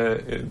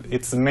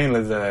 It's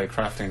mainly the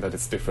crafting that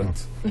is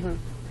different.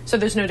 So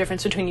there's no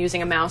difference between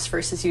using a mouse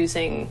versus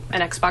using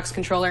an Xbox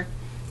controller?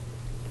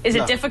 Is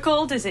it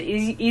difficult? Is it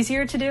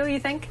easier to do, you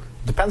think?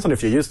 Depends on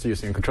if you're used to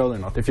using a controller or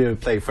not. If you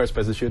play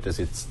first-person shooters,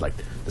 it's like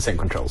the same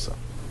control. So.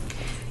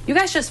 You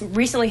guys just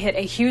recently hit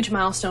a huge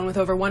milestone with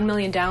over 1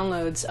 million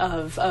downloads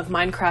of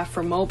Minecraft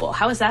for mobile.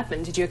 How has that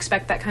been? Did you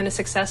expect that kind of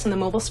success in the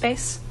mobile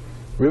space?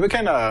 We were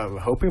kind of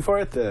hoping for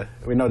it.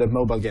 We know that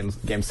mobile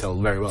games sell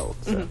very well.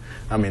 So,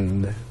 I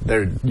mean,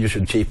 they're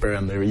usually cheaper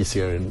and they're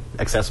easier and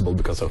accessible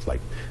because of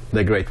like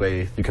the great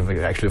way you can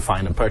actually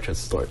find and purchase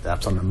store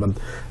apps on them.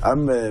 But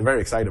I'm very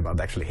excited about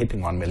actually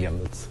hitting 1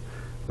 million.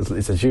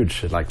 It's a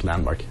huge like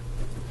landmark.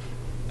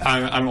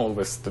 I'm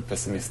always the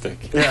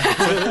pessimistic.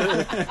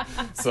 Yeah.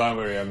 So I'm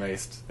very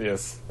amazed.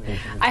 Yes.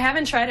 I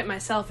haven't tried it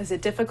myself. Is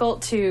it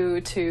difficult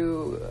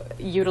to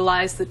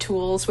utilize the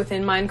tools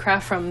within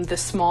Minecraft from the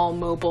small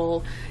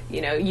mobile,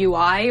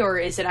 UI, or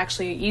is it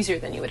actually easier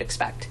than you would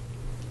expect?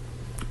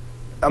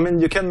 I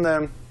mean, you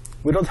can.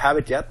 We don't have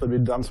it yet, but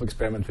we've done some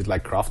experiments with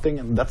like crafting,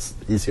 and that's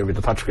easier with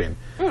the touchscreen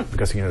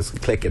because you can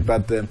just click it.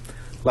 But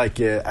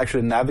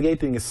actually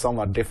navigating is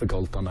somewhat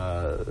difficult on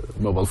a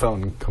mobile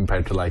phone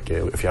compared to like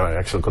if you have an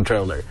actual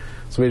controller.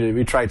 So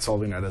we tried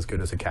solving that as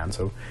good as we can.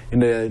 So in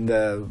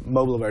the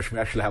mobile version,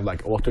 we actually have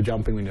like auto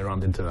jumping when you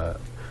run into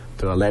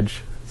a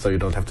ledge, so you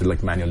don't have to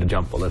like manually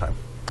jump all the time.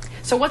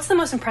 So what's the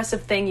most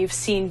impressive thing you've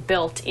seen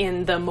built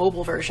in the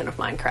mobile version of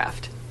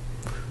Minecraft?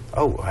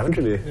 Oh, I haven't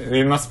really.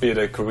 It must be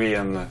the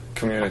Korean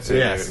community.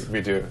 Yes.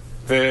 We do.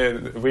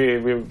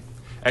 We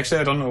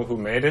actually, I don't know who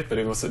made it, but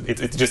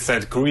it just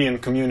said Korean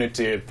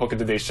Community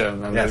Pocket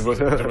Edition, and yes.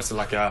 there was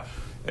like a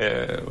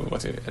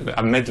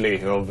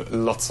medley of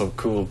lots of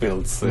cool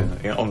builds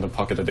on the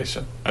Pocket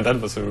Edition, and that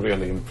was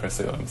really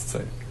impressive, I must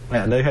say.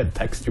 Yeah, and they had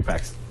texture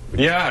packs.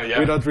 Yeah.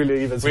 We don't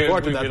really even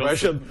support that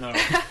version, no.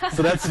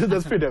 So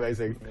that's pretty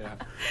amazing. Yeah.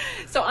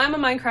 So I'm a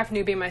Minecraft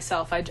newbie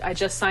myself. I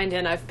just signed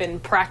in. I've been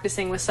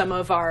practicing with some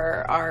of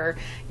our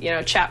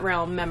chat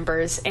realm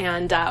members.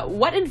 And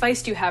what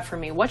advice do you have for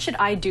me? What should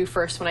I do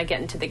first when I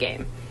get into the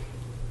game?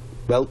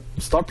 Well,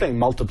 start playing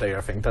multiplayer.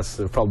 I think that's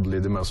probably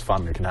the most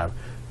fun you can have,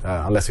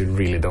 unless you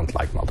really don't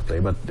like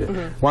multiplayer. But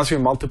once you're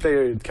in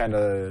multiplayer, it kind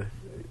of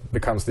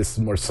becomes this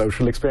more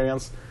social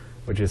experience,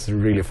 which is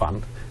really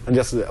fun. And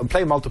just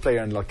play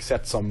multiplayer and like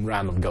set some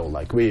random goal,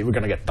 like we're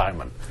gonna get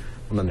diamond,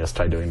 and then just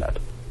try doing that.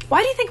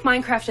 Why do you think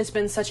Minecraft has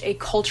been such a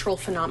cultural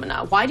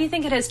phenomenon? Why do you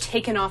think it has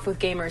taken off with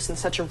gamers in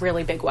such a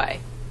really big way?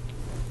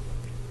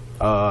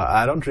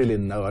 I don't really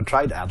know. I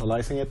tried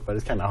analyzing it, but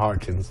it's kind of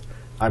hard since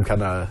I'm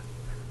kind of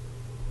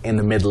in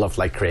the middle of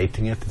like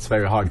creating it. It's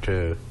very hard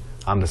to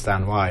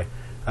understand why.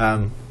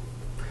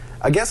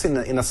 I guess in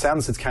a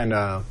sense it's kind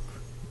of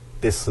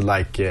this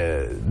like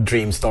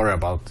dream story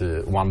about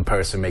one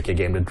person make a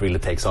game that really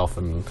takes off,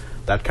 and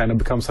that kind of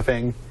becomes a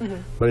thing.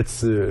 But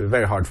it's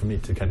very hard for me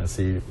to kind of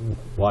see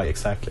why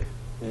exactly.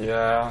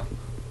 Yeah,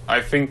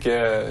 I think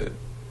I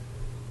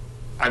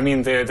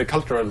mean the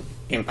cultural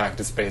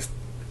impact is based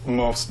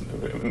much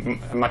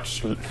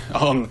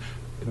on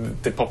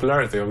the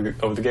popularity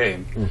of the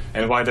game,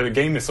 and why the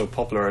game is so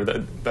popular.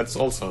 That's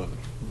also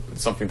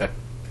something that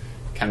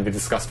can be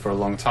discussed for a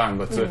long time,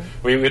 but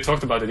we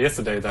talked about it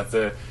yesterday,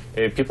 that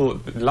people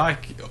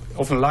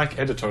often like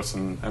editors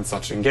and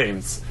such in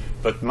games,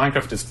 but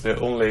Minecraft is the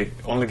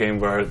only game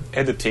where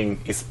editing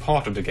is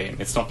part of the game.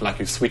 It's not like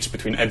you switch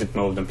between edit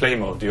mode and play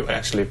mode. You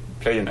actually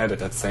play and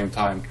edit at the same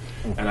time,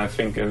 and I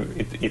think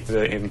it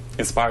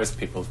inspires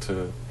people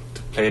to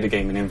play the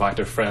game and invite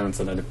their friends,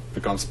 and then it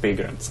becomes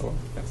bigger and so on.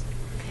 Yes.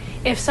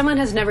 If someone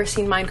has never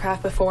seen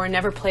Minecraft before,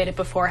 never played it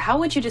before, how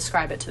would you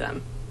describe it to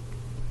them?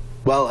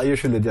 Well, I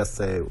usually just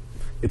say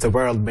it's a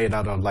world made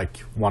out of like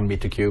 1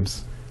 meter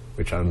cubes,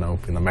 which I don't know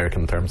in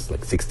American terms,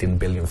 like 16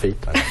 billion feet.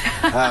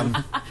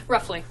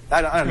 Roughly.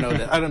 I don't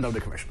know I don't know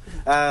the conversion.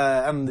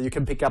 And you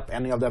can pick up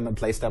any of them and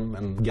place them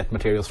and get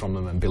materials from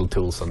them and build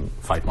tools and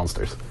fight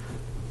monsters.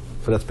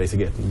 So that's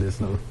basically it.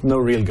 There's no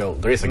real goal.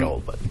 There is a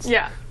goal, but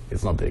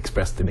it's not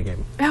expressed in the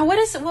game. Now,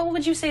 what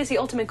would you say is the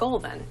ultimate goal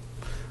then?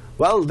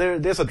 Well,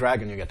 there's a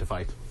dragon you get to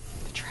fight.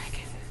 The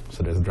dragon.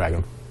 So there's a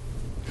dragon.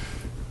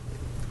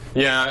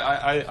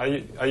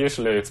 Yeah, I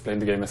usually explain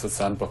the game as a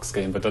sandbox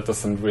game, but that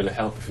doesn't really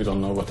help if you don't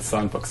know what a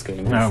sandbox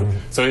game is.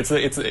 So it's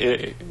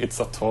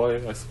a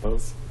toy, I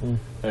suppose,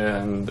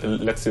 and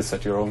it lets you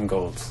set your own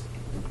goals.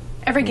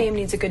 Every game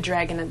needs a good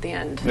dragon at the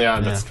end. Yeah,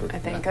 that's true. I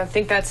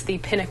think that's the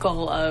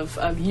pinnacle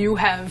of you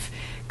have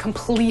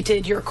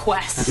completed your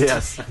quest.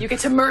 Yes. You get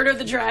to murder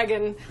the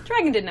dragon.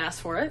 Dragon didn't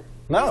ask for it.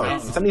 No,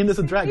 it's an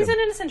innocent dragon. He's an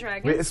innocent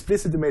dragon. We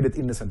explicitly made it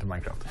innocent in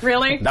Minecraft.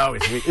 Really? No,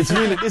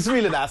 it's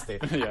really nasty.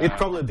 It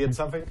probably did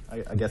something.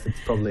 I guess it's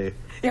probably...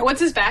 Yeah, what's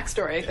his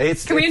backstory?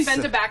 Can we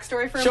invent a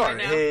backstory for him right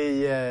now?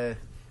 Sure,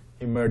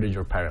 he murdered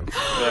your parents.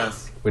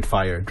 Yes. With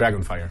fire,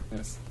 dragon fire.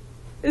 Yes.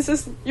 Is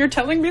this... You're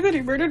telling me that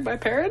he murdered my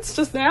parents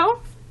just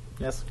now?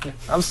 Yes.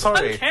 I'm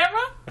sorry. On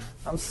camera?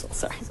 I'm so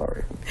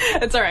sorry.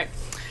 It's all right.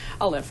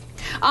 I'll live.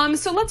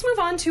 So let's move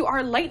on to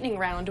our lightning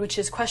round, which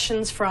is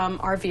questions from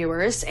our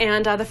viewers.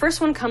 And the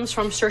first one comes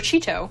from Sir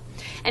Cheeto.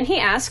 And he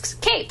asks,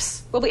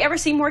 capes. Will we ever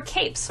see more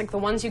capes like the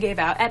ones you gave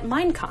out at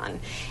Minecon?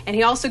 And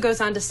he also goes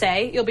on to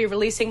say, you'll be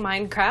releasing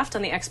Minecraft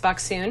on the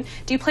Xbox soon.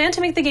 Do you plan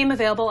to make the game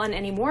available on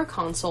any more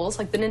consoles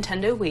like the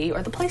Nintendo Wii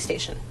or the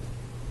PlayStation?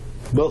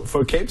 Well,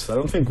 for capes, I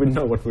don't think we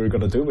know what we're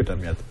going to do with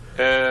them yet.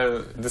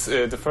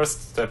 The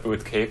first step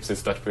with capes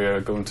is that we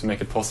are going to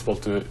make it possible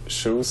to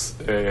choose.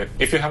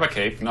 If you have a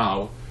cape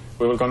now,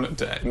 we will going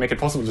to make it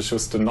possible to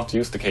choose to not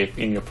use the cape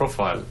in your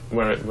profile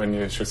when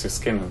you choose your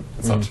skin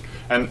and such.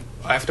 And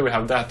after we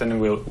have that, then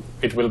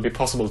it will be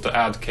possible to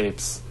add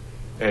capes,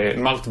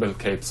 multiple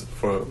capes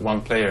for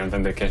one player, and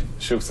then they can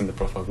choose in the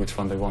profile which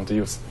one they want to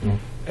use.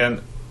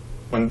 And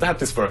when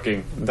that is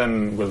working,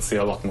 then we'll see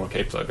a lot more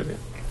capes, I believe.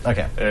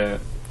 Okay.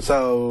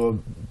 So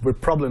we're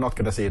probably not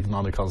going to see it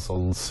on the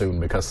console soon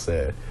because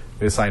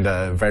we signed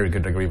a very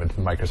good agreement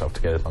with Microsoft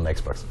to get it on the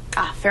Xbox.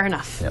 Ah, fair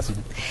enough. Yes.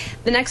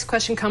 The next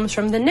question comes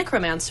from the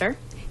Necromancer.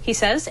 He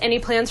says, any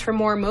plans for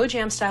more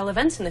Mojam style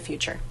events in the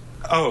future?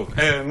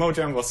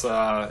 Mojam was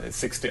a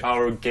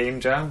 60-hour game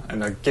jam,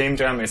 and a game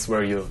jam is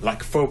where you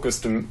focus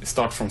to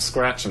start from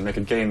scratch and make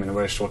a game in a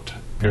very short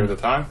period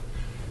of time.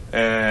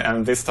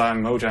 And this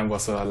time Mojam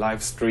was a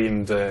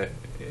live-streamed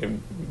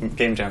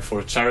game jam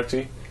for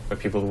charity, where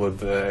people would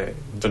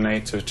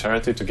donate to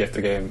charity to get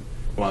the game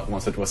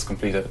once it was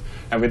completed.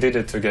 And we did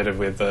it together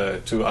with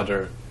 2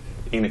 other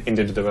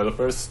indie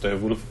developers, the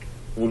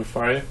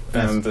Wolfire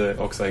and the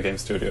Oxeye Game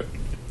Studio.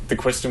 The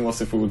question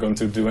was if we were going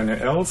to do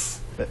anything else.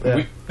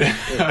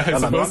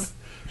 Another one?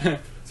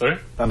 Sorry?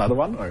 Another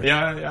one? Or?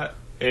 Yeah.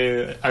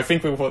 I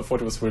think we thought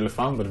it was really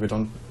fun, but we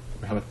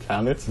haven't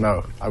planned it.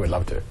 No, I would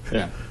love to.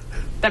 Yeah.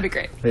 That'd be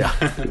great. Yeah.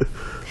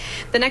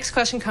 The next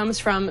question comes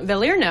from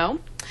Velirno.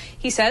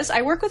 He says,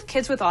 I work with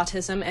kids with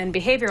autism and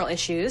behavioral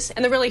issues,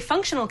 and the really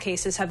functional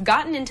cases have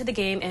gotten into the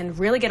game and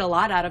really get a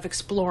lot out of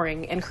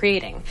exploring and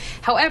creating.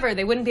 However,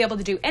 they wouldn't be able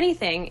to do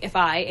anything if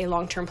I, a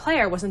long-term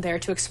player, wasn't there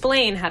to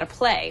explain how to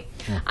play.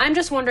 I'm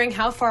just wondering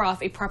how far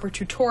off a proper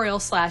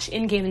tutorial /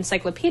 in-game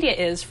encyclopedia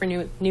is for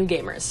new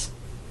gamers.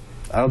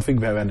 I don't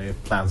think we have any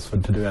plans to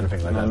do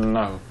anything like that.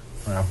 No.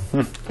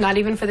 Not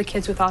even for the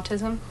kids with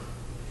autism?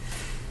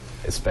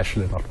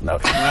 Especially not. No.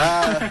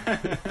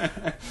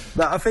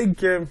 No, I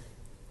think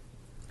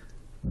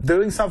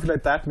doing something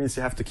like that means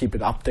you have to keep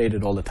it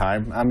updated all the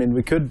time. I mean,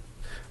 we could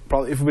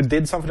probably, if we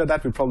did something like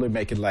that, we'd probably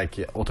make it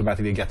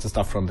automatically get the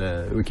stuff from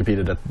the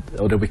Wikipedia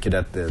or the wiki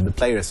that the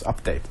players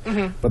update.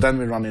 But then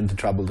we run into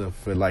trouble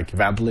with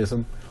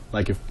vandalism.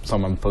 Like if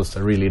someone posts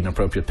a really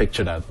inappropriate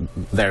picture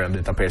and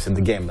it appears in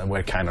the game, then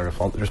we're kind of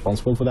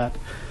responsible for that.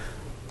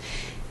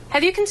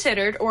 Have you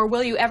considered, or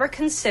will you ever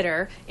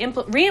consider,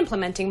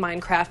 re-implementing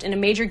Minecraft in a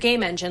major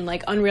game engine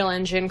like Unreal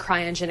Engine,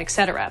 CryEngine,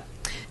 etc.?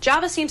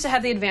 Java seems to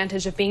have the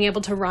advantage of being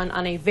able to run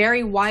on a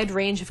very wide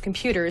range of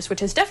computers, which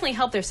has definitely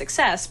helped their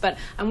success, but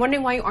I'm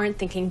wondering why you aren't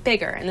thinking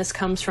bigger, and this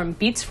comes from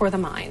Beats for the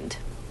Mind.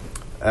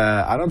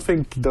 I don't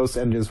think those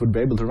engines would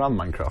be able to run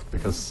Minecraft,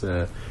 because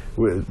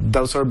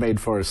those are made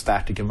for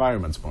static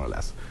environments, more or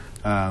less.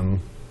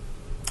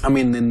 I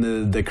mean,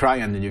 in the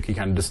CryEngine, you can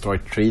kind of destroy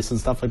trees and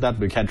stuff like that,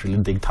 but you can't really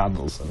dig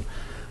tunnels.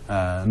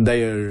 And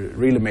they are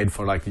really made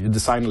for, you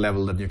design a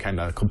level and you kind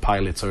of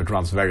compile it so it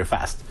runs very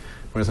fast.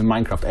 Whereas in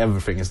Minecraft,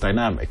 everything is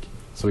dynamic.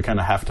 So we kind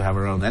of have to have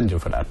our own engine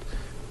for that.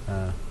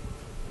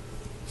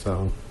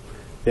 So,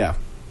 yeah,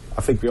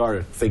 I think we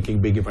are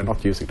thinking bigger by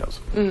not using those.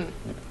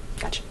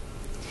 Gotcha.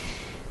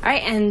 All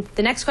right, and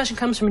the next question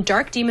comes from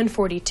Dark Demon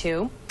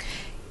 42.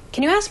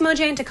 Can you ask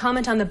Mojang to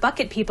comment on the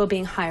bucket people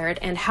being hired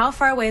and how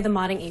far away the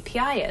modding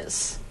API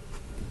is?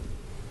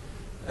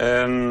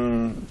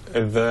 The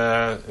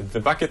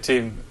bucket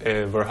team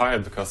were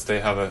hired because they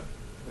have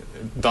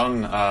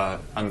done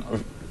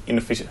an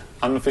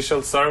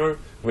unofficial server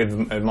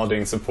with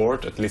modding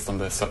support, at least on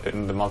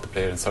in the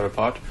multiplayer and server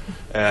part,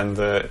 and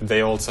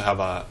they also have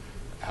a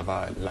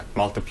like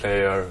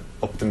multiplayer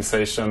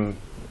optimization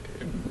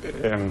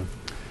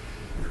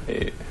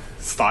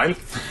style.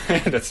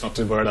 That's not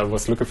the word I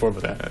was looking for,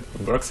 but it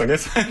works, I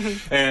guess.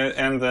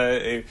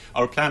 And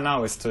our plan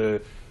now is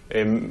to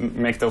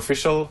make the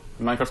official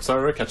Minecraft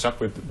server catch up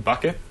with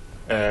Buskell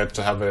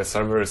to have a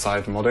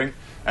server-side modding,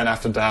 and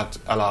after that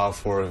allow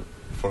for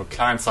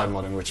client-side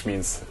modding, which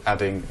means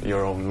adding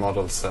your own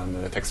models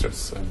and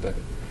textures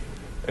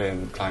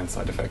and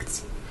client-side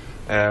effects.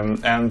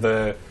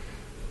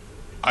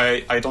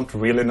 I don't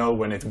really know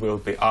when it will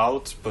be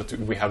out, but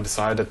we have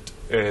decided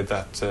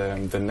that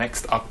the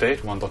next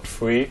update,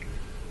 1.3,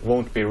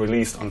 won't be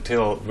released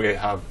until we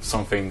have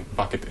something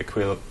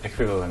Buskell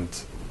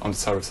equivalent on the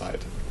server side.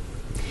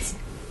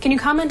 Can you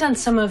comment on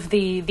some of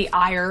the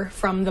ire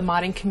from the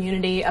modding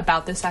community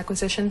about this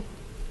acquisition?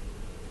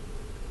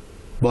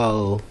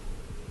 Well,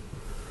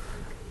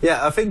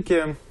 yeah, I think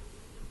I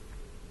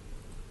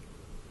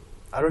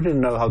don't really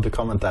know how to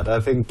comment that. I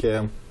think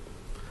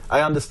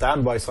I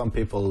understand why some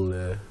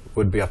people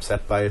would be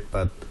upset by it,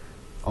 but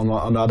on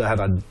the other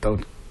hand, I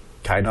don't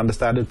kind of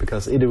understand it,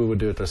 because either we would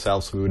do it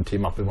ourselves, or we would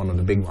team up with one of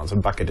the big ones,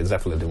 and Buskell is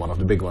definitely one of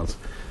the big ones.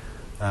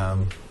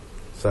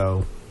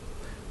 So,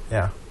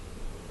 yeah.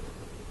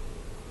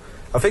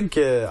 I think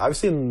I've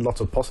seen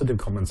lots of positive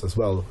comments as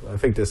well. I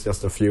think there's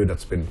just a few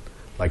that's been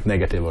like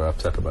negative or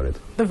upset about it.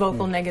 The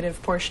vocal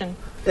negative portion.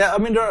 Yeah, I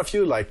mean there are a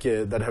few like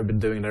that have been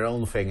doing their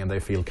own thing and they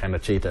feel kind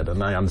of cheated,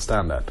 and I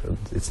understand that.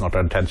 It's not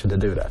our intention to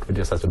do that. We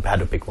just had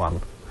to pick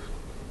one.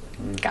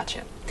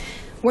 Gotcha.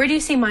 Where do you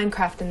see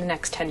Minecraft in the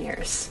next 10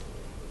 years?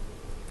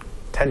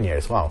 10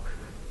 years, wow.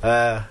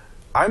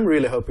 I'm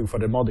really hoping for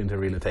the modding to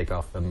really take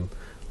off and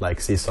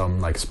like see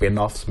some like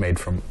spin-offs made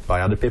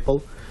by other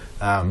people.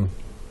 I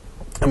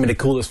mean, the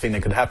coolest thing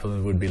that could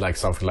happen would be like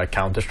something like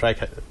Counter-Strike,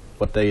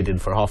 what they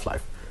did for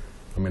Half-Life.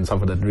 I mean,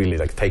 something that really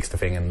like takes the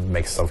thing and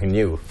makes something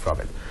new from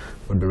it.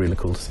 Would be really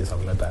cool to see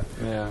something like that.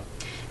 Yeah.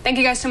 Thank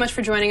you guys so much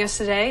for joining us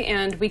today,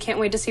 and we can't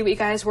wait to see what you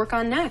guys work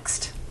on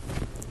next.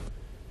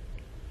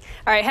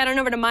 All right, head on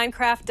over to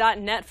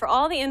Minecraft.net for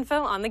all the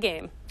info on the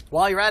game.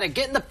 While you're at it,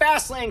 get in the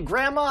fast lane,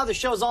 Grandma. The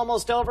show's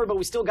almost over, but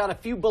we still got a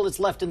few bullets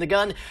left in the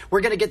gun.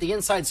 We're going to get the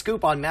inside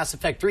scoop on Mass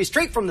Effect 3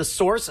 straight from the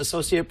source.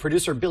 Associate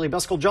producer Billy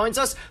Buskell joins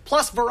us.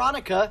 Plus,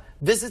 Veronica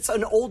visits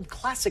an old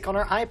classic on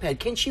her iPad.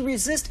 Can she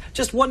resist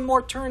just one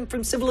more turn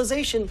from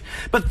Civilization?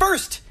 But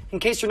first,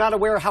 in case you're not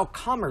aware of how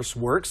commerce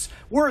works,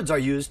 words are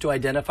used to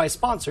identify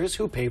sponsors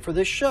who pay for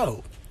this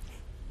show.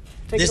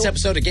 This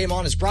episode of Game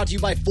On is brought to you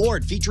by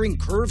Ford, featuring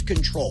Curve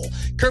Control.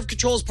 Curve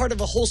Control is part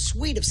of a whole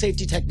suite of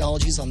safety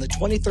technologies on the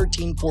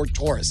 2013 Ford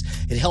Taurus.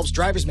 It helps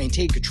drivers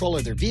maintain control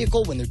of their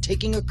vehicle when they're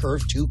taking a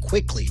curve too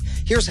quickly.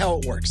 Here's how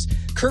it works.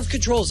 Curve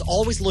Control is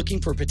always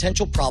looking for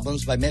potential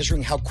problems by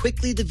measuring how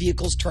quickly the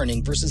vehicle's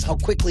turning versus how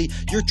quickly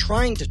you're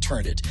trying to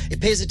turn it.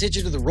 It pays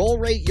attention to the roll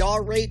rate, yaw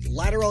rate,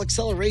 lateral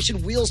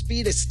acceleration, wheel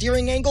speed, a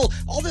steering angle,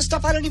 all this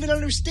stuff I don't even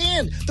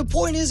understand. The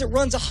point is it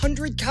runs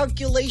 100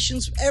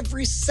 calculations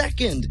every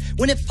second.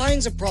 When it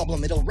finds a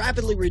problem, it'll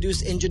rapidly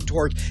reduce engine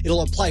torque,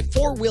 it'll apply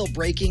four-wheel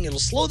braking, it'll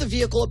slow the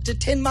vehicle up to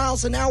 10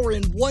 miles an hour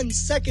in 1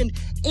 second,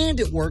 and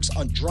it works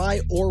on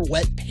dry or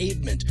wet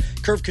pavement.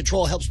 Curve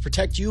Control helps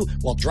protect you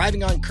while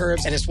driving on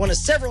curves, and it's one of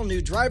several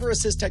new driver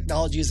assist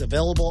technologies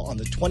available on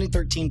the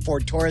 2013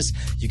 Ford Taurus.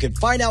 You can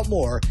find out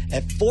more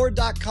at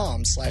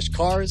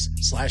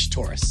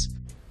ford.com/cars/Taurus.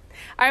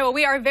 All right, well,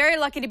 we are very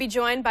lucky to be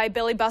joined by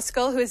Billy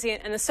Buskell, who is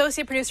an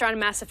associate producer on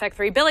Mass Effect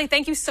 3. Billy,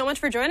 thank you so much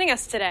for joining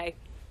us today.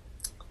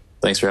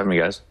 Thanks for having me,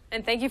 guys.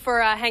 And thank you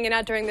for hanging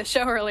out during the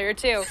show earlier,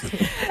 too.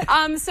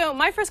 So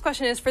my first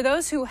question is, for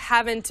those who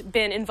haven't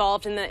been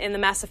involved in the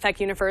Mass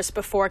Effect universe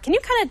before, can you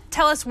kind of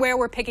tell us where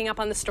we're picking up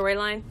on the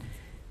storyline?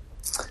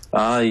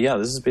 Yeah,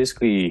 this is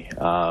basically,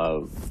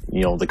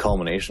 the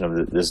culmination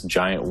of this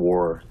giant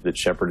war that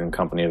Shepard and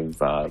company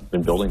have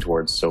been building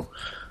towards. So,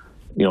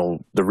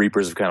 the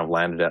Reapers have kind of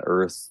landed at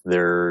Earth.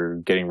 They're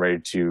getting ready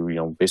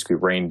to, basically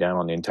rain down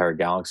on the entire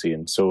galaxy.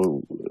 And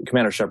so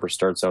Commander Shepard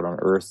starts out on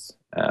Earth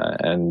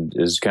and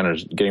is kind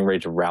of getting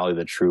ready to rally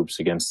the troops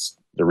against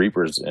the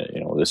Reapers,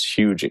 this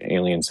huge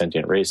alien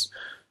sentient race.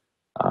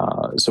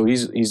 So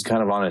he's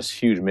kind of on this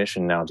huge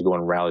mission now to go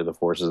and rally the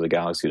forces of the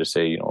galaxy to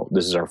say,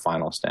 this is our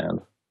final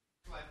stand.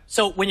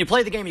 So when you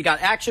play the game, you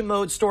got action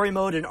mode, story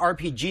mode, and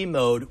RPG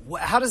mode.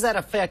 How does that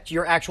affect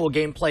your actual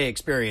gameplay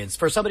experience?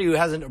 For somebody who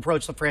hasn't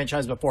approached the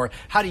franchise before,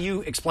 how do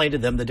you explain to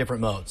them the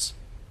different modes?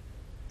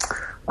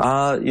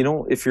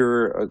 If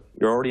you're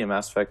already a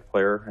Mass Effect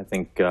player, I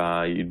think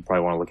you'd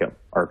probably want to look at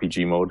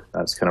RPG mode.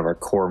 That's kind of our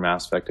core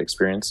Mass Effect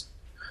experience.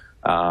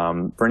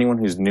 For anyone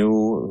who's new,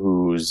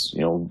 who's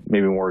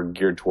maybe more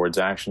geared towards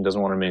action, doesn't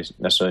want to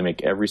necessarily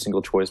make every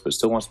single choice, but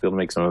still wants to be able to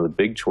make some of the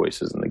big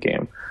choices in the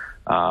game.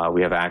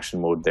 We have action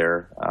mode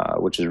there,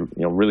 which is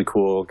really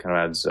cool. Kind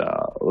of adds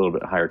a little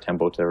bit higher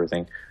tempo to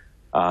everything.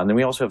 And then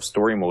we also have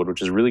story mode,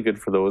 which is really good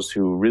for those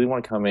who really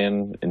want to come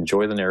in,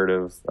 enjoy the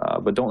narrative,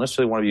 but don't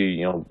necessarily want to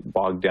be,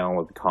 bogged down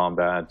with the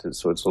combat.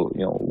 So it's, a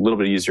little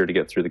bit easier to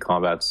get through the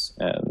combats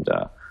and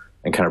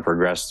kind of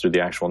progress through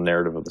the actual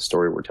narrative of the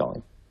story we're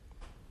telling.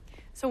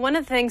 So one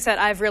of the things that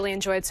I've really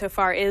enjoyed so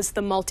far is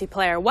the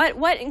multiplayer.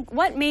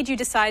 What made you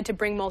decide to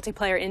bring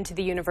multiplayer into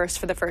the universe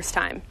for the first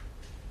time?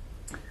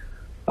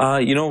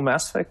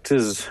 Mass Effect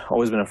has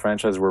always been a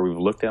franchise where we've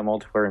looked at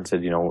multiplayer and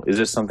said, is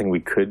this something we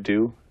could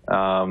do?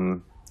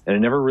 And it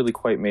never really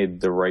quite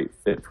made the right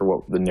fit for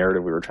what the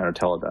narrative we were trying to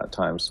tell at that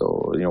time.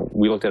 So,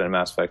 we looked at it in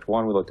Mass Effect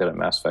 1, we looked at it in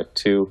Mass Effect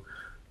 2,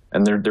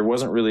 and there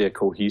wasn't really a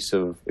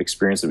cohesive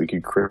experience that we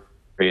could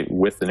create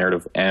with the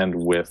narrative and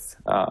with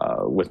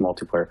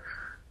multiplayer.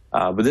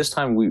 But this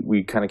time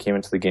we kind of came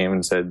into the game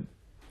and said,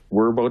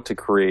 we're about to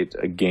create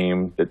a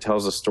game that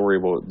tells a story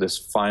about this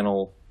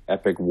final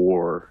epic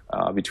war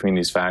between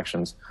these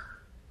factions.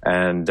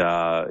 And,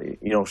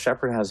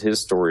 Shepard has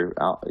his story,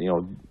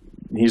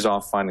 he's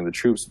off finding the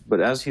troops.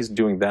 But as he's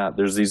doing that,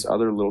 there's these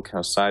other little kind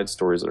of side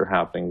stories that are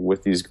happening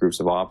with these groups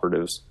of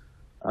operatives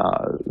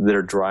that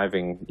are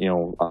driving,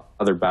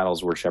 other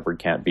battles where Shepard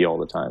can't be all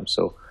the time.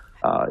 So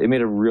it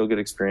made a real good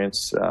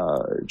experience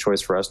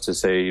choice for us to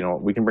say,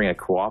 we can bring a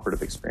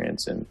cooperative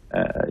experience and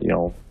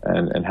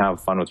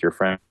have fun with your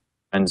friends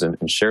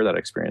and share that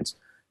experience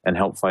and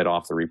help fight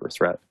off the Reaper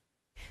threat.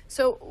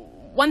 So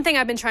one thing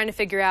I've been trying to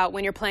figure out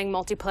when you're playing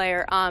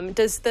multiplayer,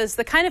 does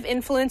the kind of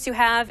influence you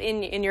have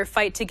in your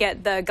fight to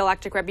get the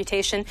galactic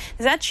reputation,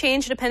 does that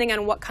change depending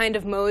on what kind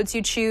of modes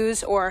you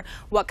choose or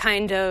what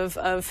kind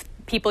of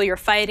people you're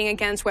fighting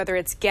against, whether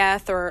it's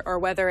Geth or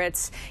whether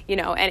it's,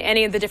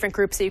 any of the different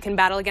groups that you can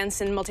battle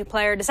against in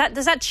multiplayer?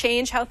 Does that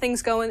change how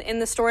things go in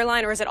the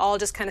storyline, or is it all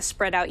just kind of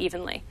spread out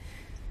evenly?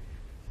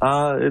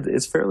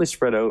 It's fairly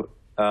spread out.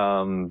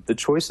 The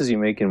choices you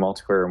make in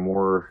multiplayer are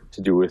more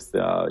to do with,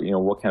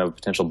 what kind of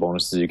potential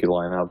bonuses you could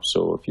line up.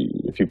 So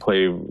if you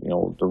play,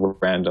 the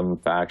random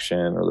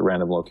faction or the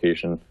random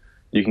location,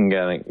 you can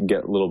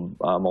get little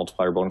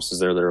multiplier bonuses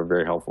there that are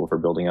very helpful for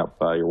building up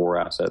your war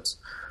assets.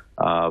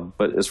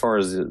 But as far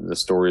as the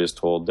story is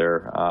told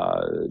there,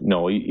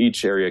 no,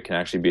 each area can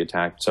actually be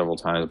attacked several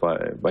times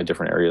by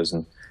different areas.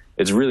 And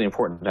it's really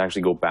important to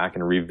actually go back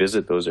and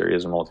revisit those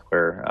areas in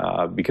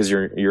multiplayer because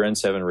your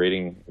N7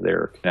 rating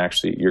there can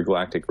actually, your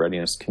galactic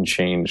readiness can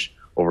change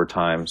over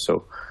time.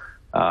 So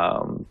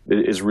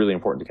it is really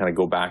important to kind of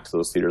go back to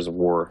those theaters of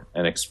war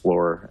and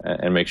explore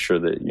and make sure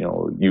that,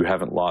 you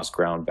haven't lost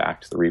ground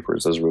back to the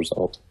Reapers as a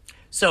result.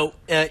 So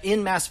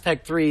in Mass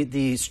Effect 3,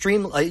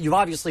 you've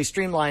obviously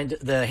streamlined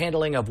the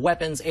handling of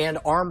weapons and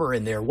armor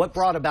in there. What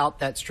brought about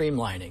that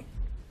streamlining?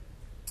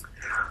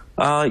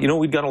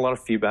 We got a lot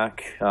of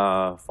feedback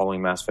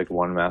following Mass Effect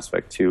 1 and Mass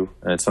Effect 2,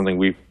 and it's something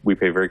we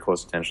pay very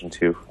close attention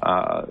to.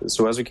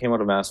 So as we came out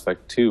of Mass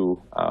Effect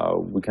 2,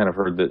 we kind of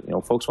heard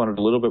that, folks wanted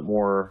a little bit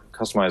more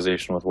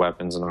customization with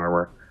weapons and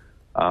armor.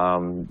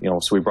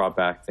 So we brought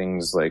back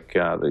things like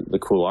the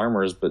cool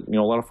armors, but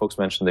a lot of folks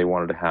mentioned they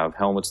wanted to have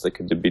helmets that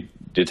could be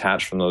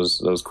detached from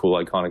those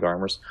cool iconic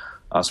armors.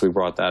 So we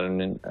brought that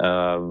in,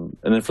 and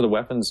then for the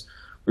weapons,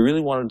 we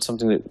really wanted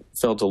something that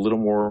felt a little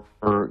more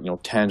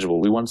tangible.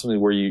 We wanted something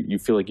where you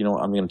feel like I'm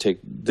going to take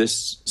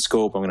this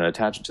scope, I'm going to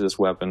attach it to this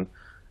weapon,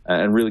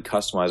 and really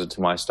customize it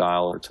to my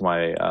style or to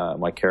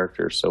my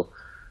character. So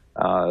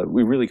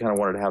we really kind of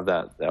wanted to have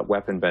that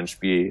weapon bench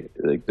be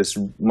like this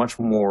much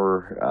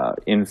more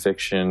in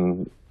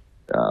fiction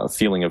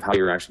feeling of how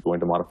you're actually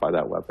going to modify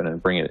that weapon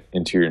and bring it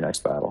into your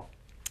next battle.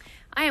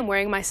 I am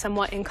wearing my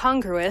somewhat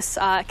incongruous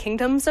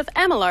Kingdoms of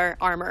Amalur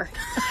armor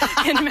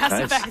in Mass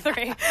Effect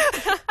 3.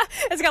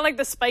 It's got like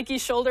the spiky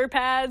shoulder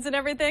pads and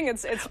everything.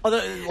 It's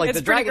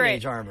the Dragon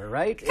Age armor,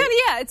 right? Kind of,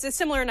 yeah. It's a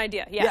similar in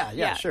idea.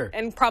 Yeah, sure.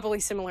 And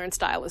probably similar in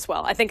style as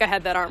well. I think I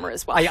had that armor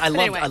as well.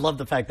 I love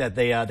the fact that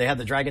they had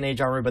the Dragon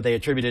Age armor, but they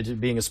attributed it to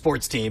being a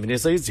sports team. And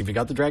it's even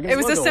got the Dragon Age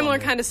logo. It was a similar on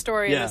there. kind of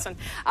story in this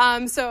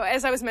one. So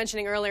as I was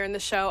mentioning earlier in the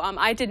show,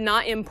 I did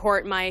not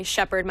import my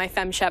Shepard, my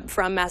FemShep,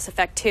 from Mass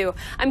Effect 2.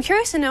 I'm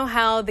curious to know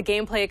how the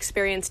gameplay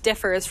experience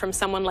differs from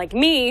someone like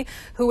me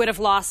who would have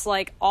lost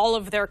like all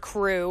of their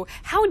crew.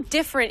 How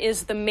different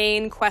is the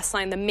main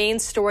questline, the main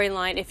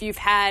storyline, if you've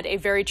had a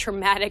very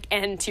traumatic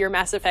end to your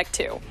Mass Effect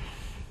 2?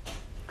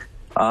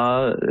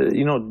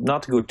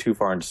 Not to go too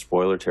far into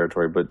spoiler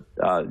territory, but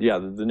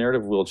the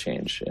narrative will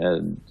change,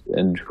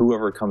 and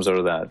whoever comes out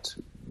of that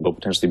will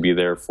potentially be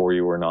there for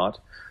you or not.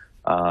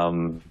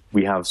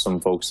 We have some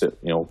folks that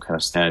kind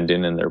of stand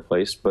in their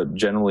place, but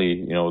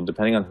generally,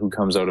 depending on who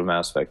comes out of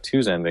Mass Effect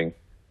 2's ending,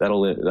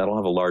 that'll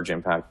have a large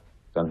impact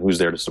on who's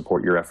there to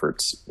support your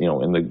efforts,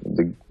 in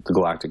the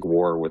galactic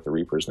war with the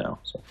Reapers now.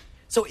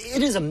 So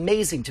it is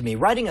amazing to me,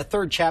 writing a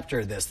third chapter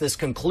of this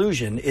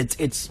conclusion.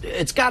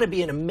 It's got to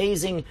be an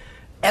amazing,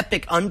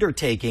 epic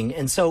undertaking.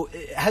 And so,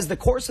 has the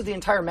course of the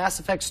entire Mass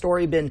Effect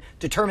story been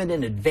determined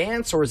in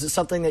advance, or is it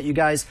something that you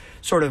guys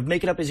sort of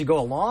make it up as you go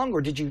along,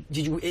 or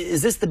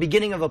is this the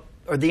beginning of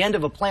or the end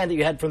of a plan that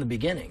you had from the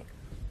beginning?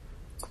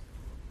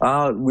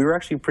 We were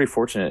actually pretty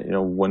fortunate.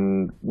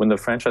 When the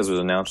franchise was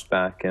announced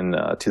back in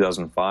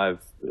 2005,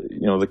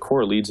 the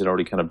core leads had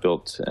already kind of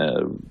built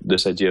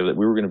this idea that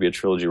we were going to be a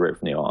trilogy right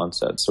from the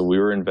onset. So we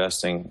were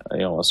investing,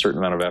 a certain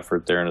amount of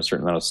effort there and a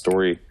certain amount of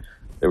story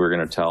that we were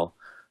going to tell.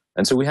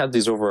 And so we had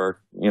these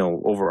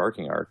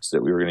overarching arcs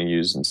that we were going to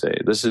use and say,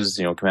 this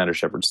is, Commander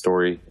Shepard's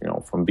story,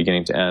 from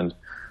beginning to end.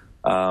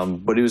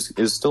 But it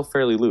was still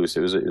fairly loose.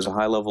 It was a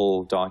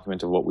high-level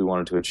document of what we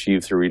wanted to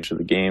achieve through each of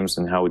the games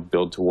and how we'd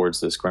build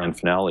towards this grand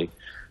finale.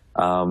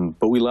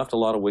 But we left a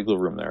lot of wiggle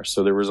room there.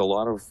 So there was a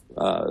lot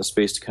of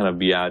space to kind of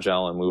be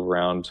agile and move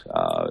around.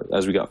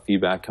 As we got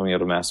feedback coming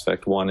out of Mass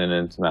Effect 1 and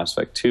into Mass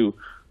Effect 2,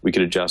 we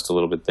could adjust a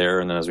little bit there.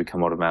 And then as we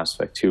come out of Mass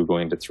Effect 2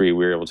 going into 3,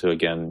 we were able to,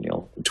 again,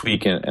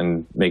 tweak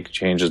and make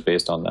changes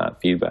based on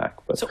that feedback.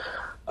 But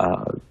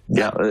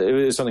it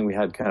was something we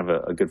had kind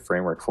of a good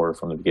framework for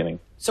from the beginning.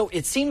 So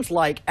it seems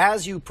like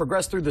as you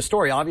progress through the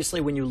story,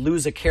 obviously when you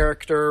lose a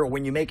character or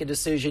when you make a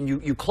decision,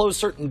 you close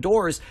certain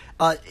doors.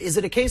 Is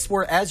it a case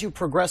where as you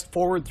progress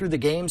forward through the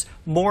games,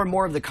 more and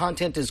more of the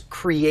content is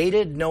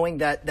created, knowing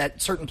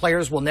that certain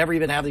players will never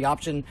even have the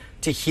option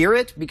to hear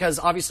it? Because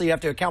obviously you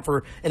have to account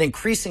for an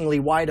increasingly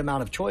wide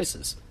amount of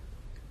choices.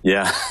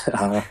 Yeah.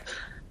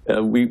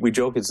 We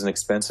joke it's an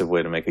expensive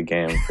way to make a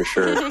game, for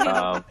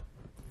sure.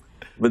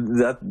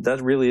 But that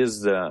really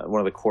is one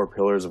of the core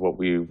pillars of what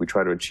we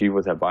try to achieve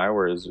with that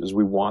BioWare is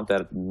we want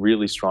that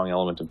really strong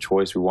element of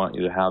choice. We want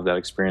you to have that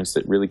experience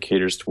that really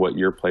caters to what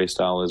your play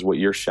style is, what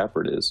your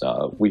Shepard is.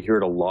 We hear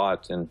it a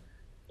lot, and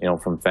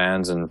from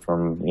fans and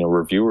from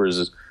reviewers.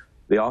 Is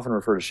they often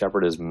refer to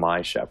Shepard as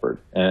my Shepard,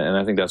 and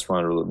I think that's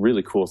one of the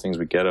really cool things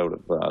we get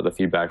out of the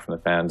feedback from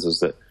the fans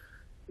is that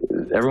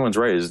everyone's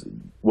right. Is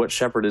what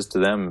Shepard is to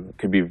them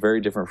could be very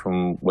different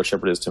from what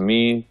Shepard is to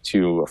me,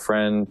 to a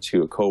friend,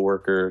 to a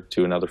coworker,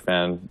 to another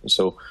fan.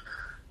 So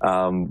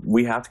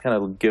we have to kind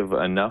of give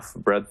enough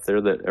breadth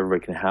there that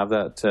everybody can have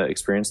that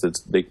experience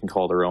that they can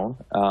call their own.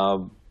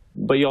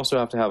 But you also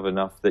have to have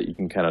enough that you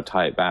can kind of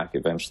tie it back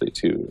eventually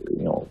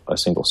to a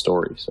single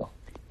story. So.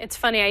 It's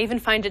funny. I even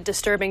find it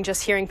disturbing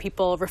just hearing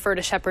people refer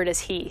to Shepard as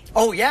he.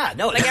 Oh yeah,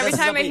 no. Like every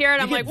time I hear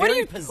it, I'm like, "What are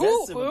you?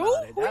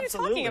 Who are you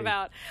talking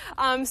about?"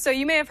 So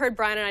you may have heard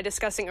Brian and I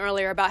discussing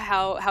earlier about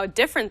how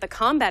different the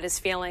combat is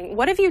feeling.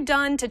 What have you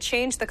done to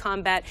change the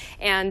combat?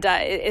 And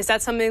is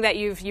that something that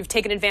you've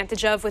taken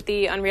advantage of with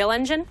the Unreal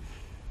Engine?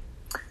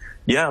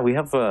 Yeah, we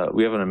have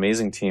an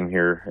amazing team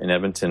here in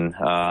Edmonton.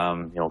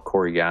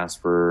 Corey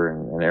Gasper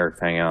and Eric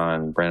Fangon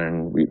and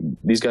Brennan.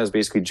 These guys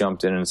basically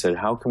jumped in and said,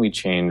 "How can we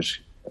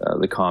change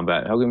the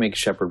combat? How can we make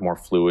Shepard more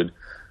fluid?"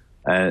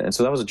 And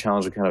so that was a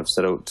challenge we kind of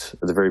set out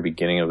at the very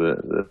beginning of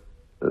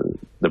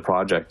the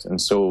project. And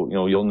so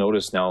you'll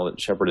notice now that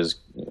Shepard is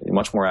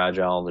much more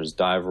agile. There's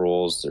dive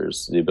rolls.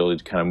 There's the ability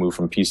to kind of move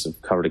from piece of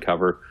cover to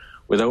cover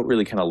without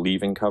really kind of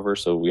leaving cover.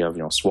 So we have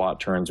SWAT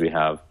turns. We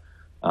have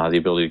the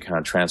ability to kind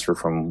of transfer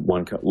from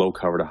one low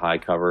cover to high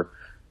cover.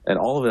 And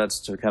all of that's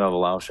to kind of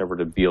allow Shepard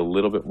to be a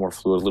little bit more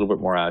fluid, a little bit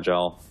more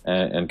agile,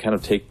 and kind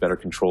of take better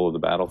control of the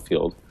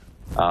battlefield.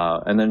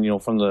 And then,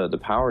 from the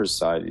powers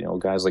side,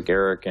 guys like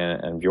Eric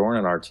and Bjorn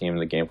on our team,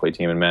 the gameplay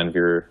team in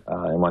Manveer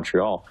in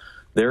Montreal,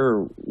 they're,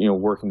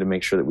 working to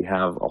make sure that we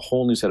have a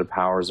whole new set of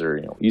powers that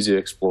are, easy to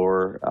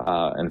explore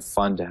and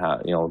fun to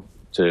have,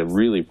 to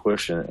really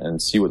push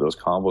and see what those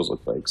combos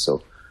look like.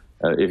 So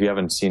if you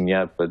haven't seen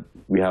yet, but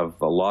we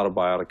have a lot of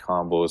biotic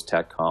combos,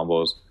 tech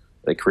combos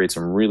that create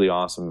some really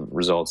awesome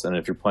results. And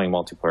if you're playing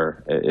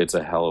multiplayer, it's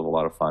a hell of a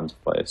lot of fun to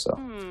play. So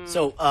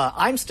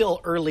I'm still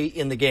early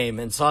in the game,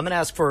 and so I'm going to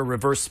ask for a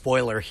reverse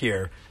spoiler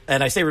here.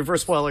 And I say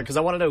reverse spoiler because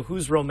I want to know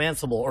who's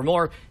romanceable, or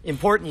more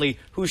importantly,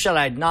 who should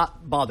I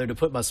not bother to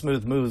put my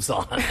smooth moves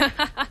on? I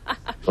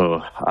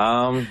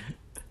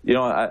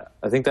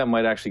think that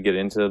might actually get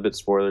into a bit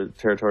spoiler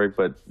territory,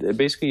 but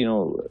basically,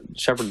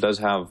 Shepard does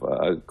have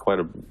quite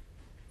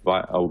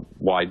a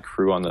wide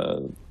crew on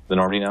the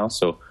Normandy now,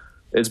 so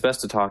it's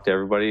best to talk to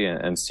everybody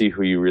and see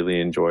who you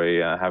really enjoy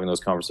having those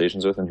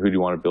conversations with and who do you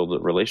want to build a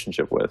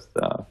relationship with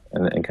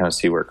and kind of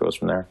see where it goes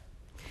from there.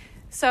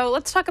 So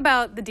let's talk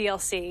about the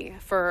DLC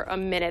for a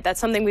minute. That's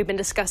something we've been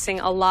discussing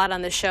a lot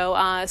on the show.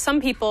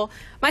 Some people,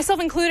 myself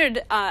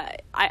included, I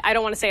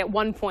don't want to say at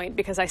one point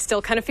because I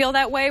still kind of feel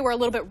that way, were a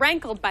little bit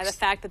rankled by the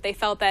fact that they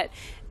felt that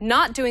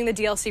not doing the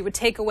DLC would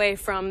take away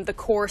from the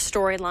core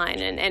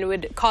storyline and it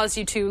would cause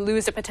you to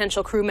lose a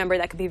potential crew member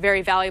that could be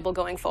very valuable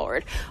going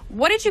forward.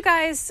 What did you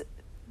guys...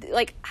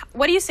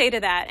 what do you say to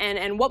that?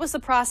 And what was the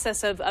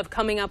process of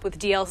coming up with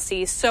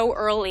DLC so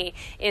early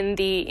in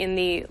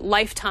the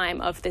lifetime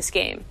of this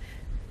game?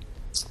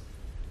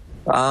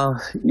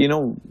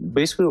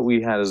 Basically what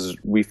we had is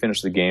we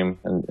finished the game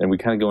and we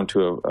kind of go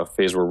into a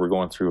phase where we're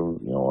going through,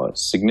 a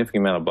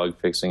significant amount of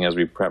bug fixing as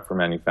we prep for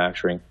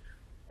manufacturing.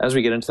 As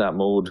we get into that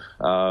mode,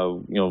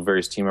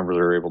 various team members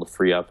are able to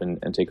free up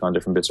and take on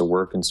different bits of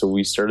work. And so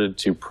we started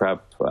to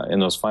prep in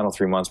those final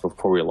 3 months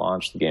before we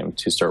launched the game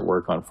to start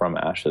work on From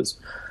Ashes.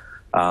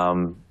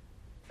 And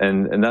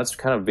that's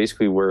kind of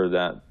basically where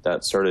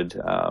that started.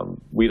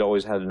 We'd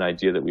always had an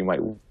idea that we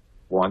might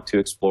want to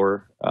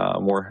explore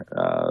more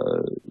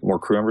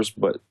crew members,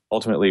 but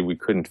ultimately we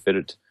couldn't fit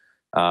it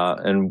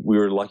And we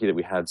were lucky that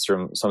we had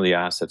some of the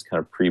assets kind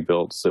of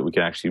pre-built so that we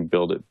could actually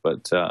build it.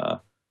 But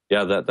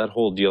yeah, that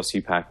whole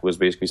DLC pack was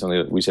basically something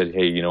that we said,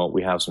 hey, you know what,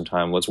 we have some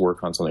time, let's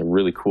work on something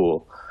really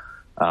cool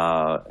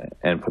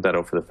and put that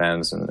out for the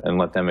fans and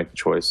let them make the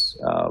choice.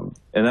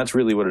 And that's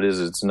really what it is.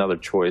 It's another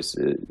choice.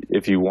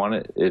 If you want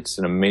it, it's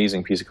an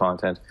amazing piece of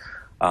content.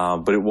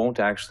 But it won't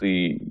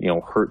actually,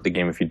 hurt the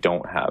game if you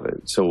don't have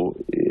it.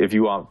 So if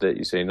you opt it,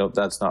 you say, nope,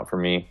 that's not for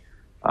me.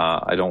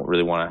 I don't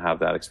really want to have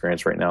that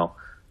experience right now.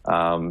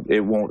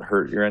 It won't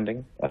hurt your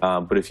ending.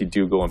 But if you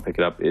do go and pick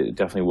it up, it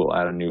definitely will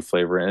add a new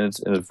flavor. And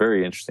it's a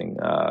very interesting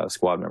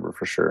squad member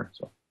for sure.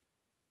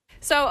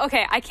 So,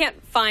 okay, I can't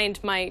find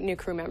my new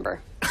crew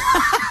member.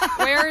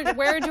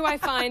 Where do I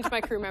find my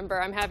crew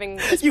member? I'm having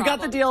this You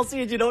problem. got the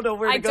DLC and you don't know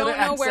where to go to I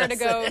don't know where to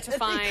access go it. to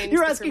find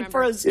You're the asking crew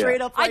for a member.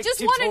 straight up I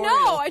just want to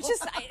tutorial. know.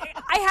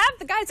 I have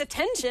the guy's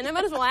attention. I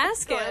might as well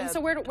ask him. So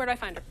where do I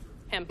find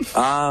him?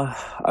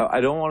 I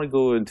don't want to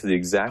go into the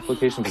exact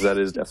location because that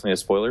is definitely a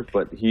spoiler,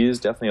 but he is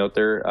definitely out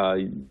there.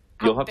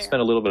 You'll have to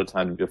spend a little bit of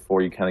time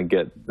before you kind of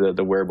get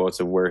the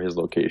whereabouts of where his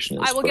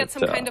location is. I will get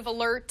some kind of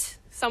alert.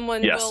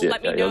 Someone will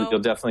let me know. You'll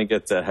definitely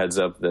get a heads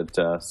up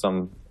that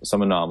some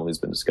anomaly has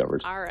been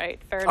discovered. All right,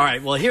 fair enough. All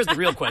right, well, here's the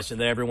real question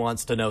that everyone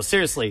wants to know.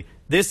 Seriously,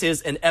 this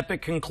is an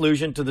epic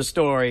conclusion to the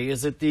story.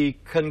 Is it the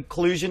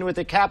conclusion with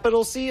a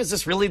capital C? Is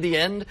this really the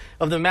end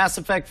of the Mass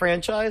Effect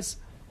franchise?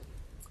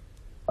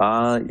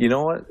 You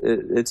know what?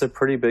 It's a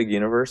pretty big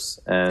universe,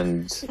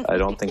 and I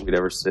don't think we'd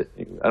ever say.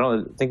 I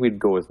don't think we'd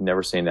go with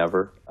never say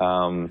never.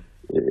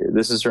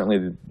 This is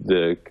certainly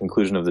the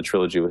conclusion of the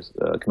trilogy with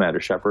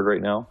Commander Shepard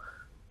right now.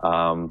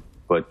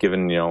 But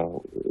given,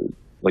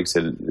 like I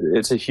said,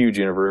 it's a huge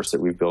universe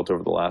that we've built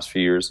over the last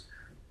few years.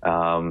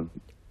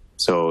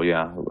 So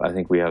yeah, I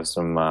think we have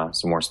some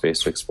more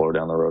space to explore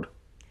down the road.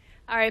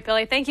 All right,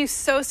 Billy, thank you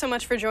so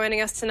much for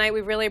joining us tonight.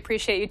 We really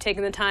appreciate you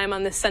taking the time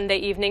on this Sunday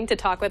evening to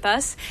talk with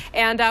us.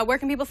 And where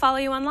can people follow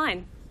you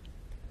online?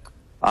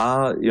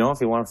 If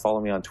you want to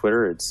follow me on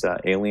Twitter, it's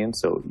Alien,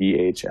 so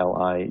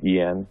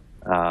EHLIEN.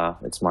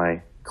 It's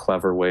my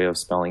clever way of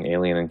spelling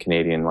alien in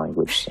Canadian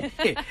language. So.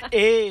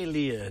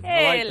 Alien.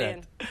 I like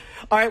that.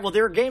 All right, well,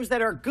 there are games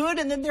that are good,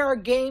 and then there are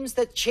games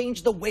that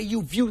change the way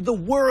you view the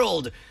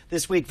world.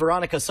 This week,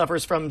 Veronica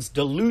suffers from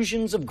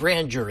delusions of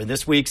grandeur in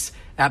this week's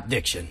App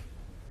Diction.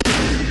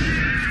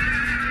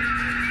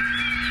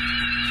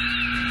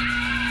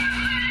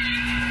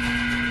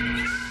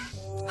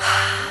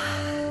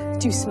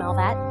 Do you smell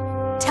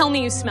that? Tell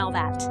me you smell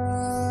that.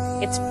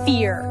 It's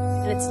fear,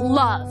 and it's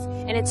love,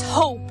 and it's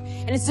hope,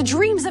 and it's the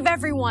dreams of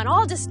everyone,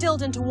 all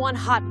distilled into one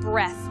hot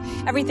breath.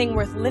 Everything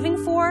worth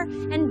living for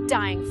and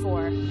dying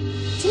for. Do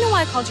you know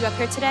why I called you up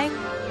here today?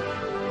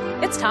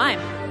 It's time.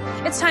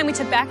 It's time we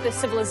took back this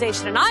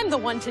civilization, and I'm the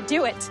one to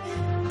do it.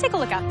 Take a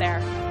look out there.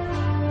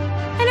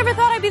 I never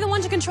thought I'd be the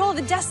one to control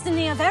the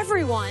destiny of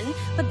everyone,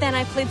 but then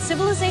I played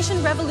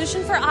Civilization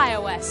Revolution for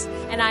iOS,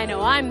 and I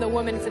know I'm the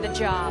woman for the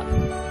job.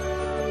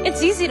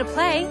 It's easy to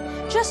play.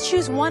 Just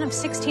choose one of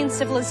 16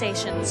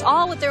 civilizations,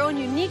 all with their own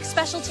unique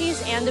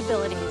specialties and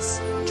abilities.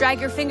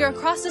 Drag your finger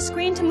across the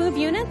screen to move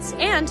units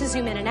and to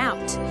zoom in and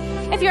out.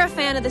 If you're a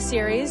fan of the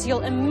series, you'll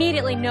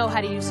immediately know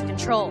how to use the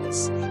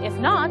controls. If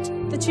not,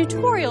 the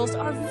tutorials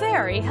are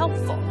very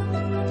helpful.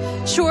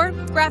 Sure,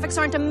 graphics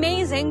aren't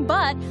amazing,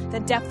 but the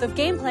depth of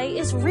gameplay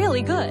is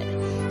really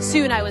good.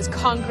 Soon I was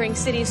conquering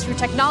cities through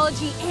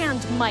technology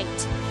and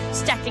might,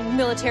 stacking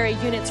military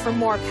units for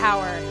more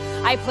power.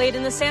 I played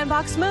in the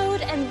sandbox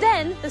mode and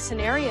then the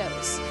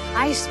scenarios.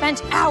 I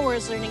spent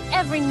hours learning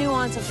every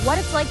nuance of what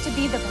it's like to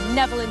be the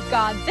benevolent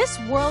god this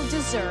world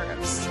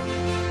deserves.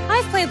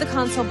 I've played the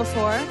console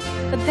before,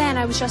 but then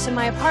I was just in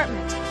my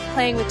apartment,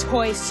 playing with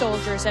toy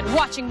soldiers and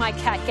watching my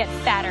cat get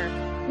fatter.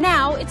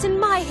 Now it's in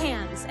my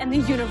hands, and the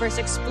universe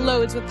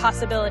explodes with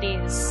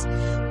possibilities.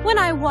 When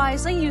I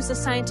wisely use the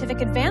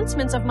scientific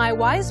advancements of my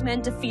wise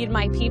men to feed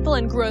my people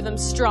and grow them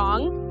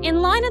strong,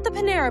 in line at the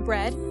Panera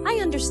Bread, I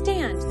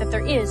understand that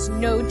there is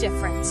no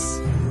difference.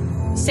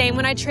 Same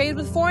when I trade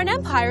with foreign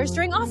empires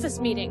during office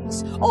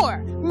meetings,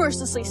 or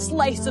mercilessly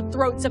slice the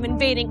throats of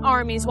invading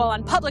armies while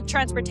on public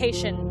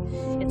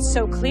transportation. It's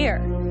so clear,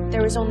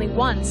 there is only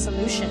one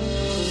solution.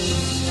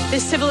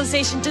 This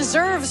civilization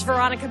deserves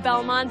Veronica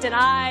Belmont, and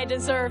I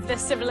deserve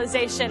this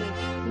civilization.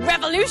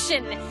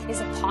 Revolution is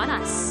upon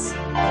us.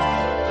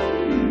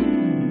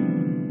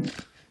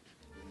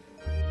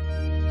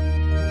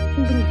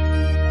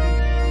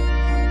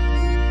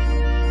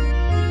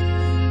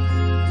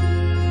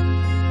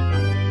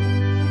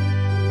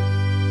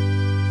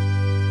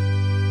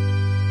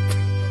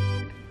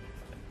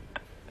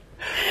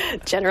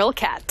 General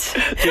Cat.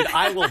 Dude,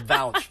 I will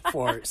vouch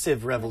for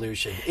Civ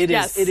Revolution. It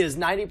is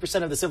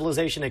 90% of the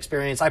Civilization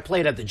experience. I play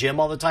it at the gym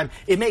all the time.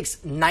 It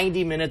makes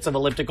 90 minutes of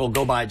elliptical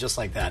go by just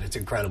like that. It's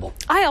incredible.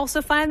 I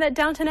also find that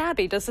Downton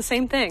Abbey does the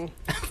same thing.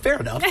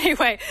 Fair enough.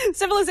 Anyway,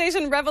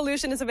 Civilization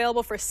Revolution is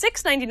available for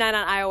 $6.99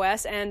 on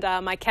iOS, and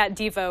my cat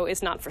Devo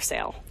is not for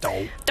sale.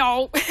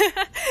 Don't.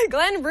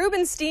 Glenn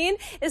Rubenstein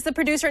is the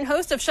producer and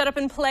host of Shut Up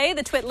and Play,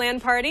 the TWiT LAN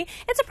party.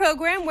 It's a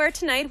program where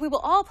tonight we will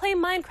all play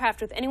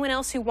Minecraft with anyone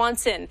else who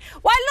wants in.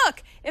 Why,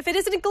 look, if it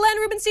isn't Glenn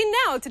Rubenstein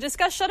now to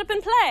discuss Shut Up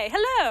and Play.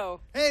 Hello.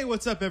 Hey,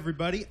 what's up,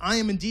 everybody? I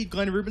am indeed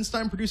Glenn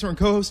Rubenstein, producer and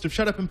co-host of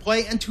Shut Up and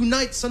Play, and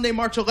tonight, Sunday,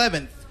 March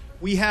 11th,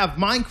 we have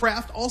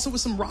Minecraft, also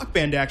with some Rock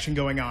Band action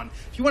going on.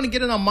 If you want to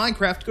get in on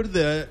Minecraft, go to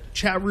the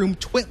chat room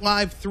TWiT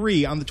Live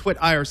 3 on the TWiT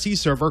IRC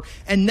server.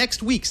 And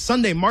next week,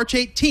 Sunday, March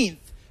 18th,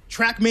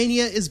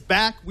 Trackmania is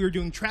back. We're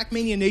doing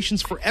Trackmania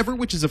Nations Forever,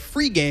 which is a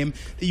free game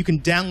that you can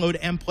download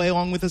and play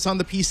along with us on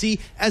the PC,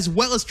 as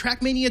well as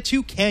Trackmania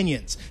 2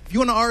 Canyons. If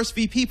you want to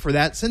RSVP for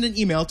that, send an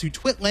email to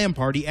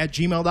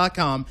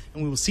twitlandparty@gmail.com,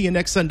 and we will see you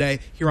next Sunday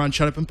here on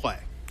Shut Up and Play.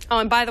 Oh,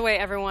 and by the way,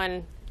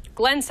 everyone,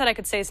 Glenn said I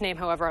could say his name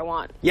however I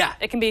want. Yeah.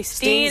 It can be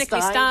Steen, it can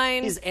be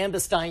Stein. He's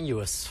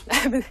Ambistynuous.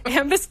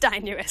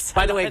 Ambistynuous.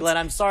 By the way, Glenn,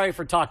 I'm sorry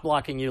for talk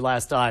blocking you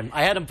last time.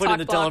 I had him put in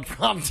the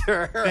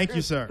teleprompter. Thank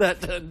you, sir.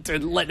 to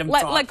let him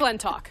talk. Let Glenn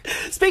talk.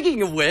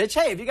 Speaking of which,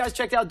 hey, have you guys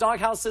checked out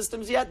Doghouse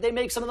Systems yet? They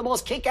make some of the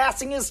most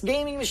kick-assingest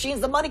gaming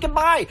machines that money can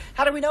buy.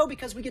 How do we know?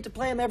 Because we get to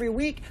play them every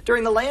week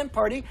during the LAN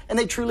party, and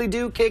they truly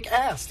do kick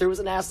ass. There was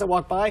an ass that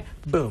walked by,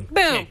 boom.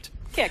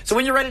 Kicked. So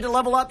when you're ready to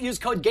level up, use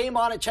code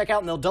GAMEON at checkout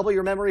and they'll double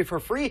your memory for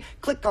free.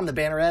 Click on the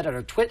banner ad at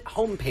our TWiT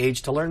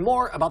homepage to learn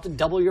more about the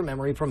Double Your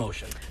Memory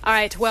promotion. All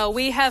right, well,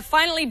 we have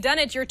finally done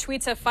it. Your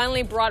tweets have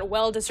finally brought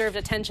well-deserved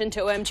attention to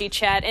OMG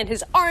Chad and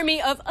his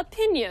army of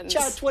opinions.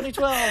 Chad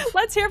 2012.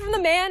 Let's hear from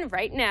the man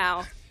right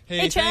now.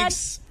 Hey, Chad.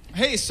 Thanks.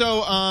 Hey,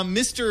 so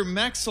Mr.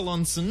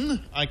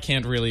 Maxilonson, I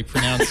can't really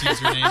pronounce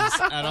usernames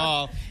at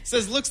all,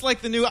 says, looks like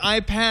the new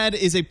iPad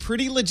is a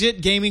pretty legit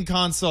gaming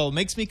console.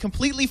 Makes me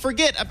completely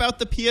forget about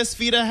the PS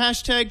Vita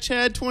hashtag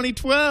Chad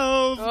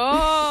 2012.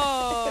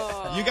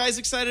 Oh. You guys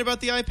excited about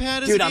the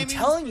iPad as Dude, a I'm gaming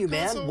telling you,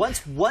 console?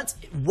 man,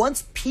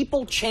 once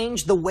people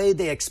change the way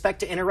they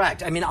expect to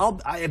interact, I mean,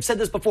 I've said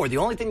this before, the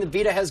only thing that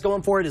Vita has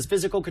going for it is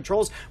physical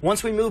controls.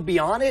 Once we move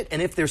beyond it,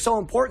 and if they're so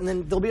important,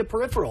 then there'll be a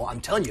peripheral. I'm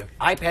telling you,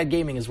 iPad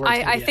gaming is where it's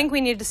going to be. I think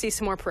we need to see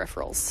some more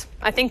peripherals.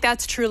 I think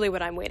that's truly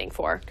what I'm waiting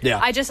for. Yeah.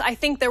 I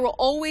think there will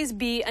always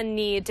be a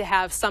need to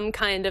have some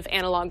kind of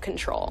analog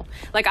control.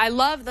 Like,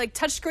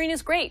 touchscreen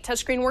is great.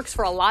 Touchscreen works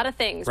for a lot of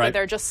things, right. But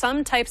there are just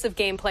some types of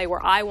gameplay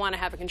where I want to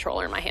have a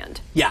controller in my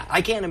hand. Yeah,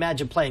 I can't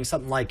imagine playing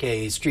something like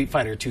a Street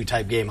Fighter 2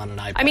 type game on an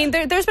iPad. I mean,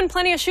 there's been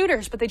plenty of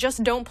shooters, but they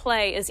just don't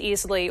play as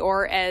easily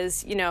or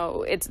as,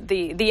 it's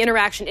the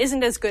interaction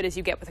isn't as good as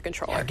you get with a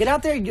controller. Yeah, get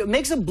out there,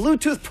 make some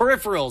Bluetooth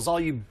peripherals, all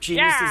you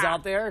geniuses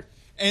out there.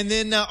 And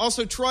then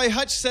also Troy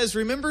Hutch says,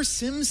 remember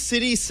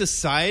SimCity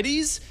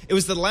Societies? It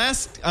was the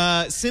last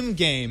Sim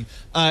game.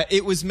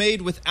 It was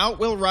made without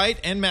Will Wright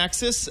and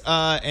Maxis,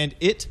 and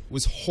it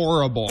was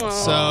horrible.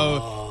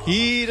 So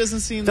he doesn't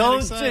seem that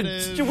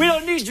excited. We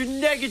don't need your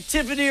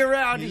negativity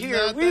around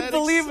here. We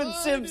believe in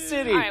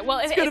SimCity. All right, well,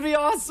 it's going to be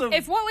awesome.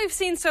 If what we've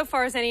seen so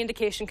far is any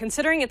indication,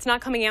 considering it's not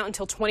coming out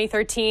until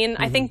 2013,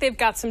 I think they've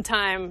got some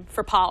time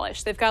for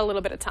polish. They've got a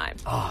little bit of time.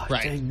 Oh,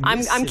 right.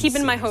 I'm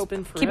keeping my hope.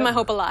 Keeping my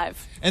hope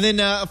alive. And then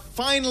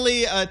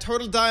finally,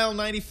 Total Dial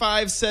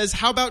 95 says,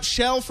 how about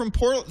Shell from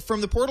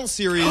the Portal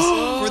series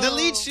for the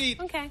lead sheet?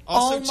 Okay.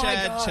 Also,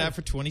 Chad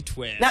for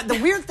 2012. Now, the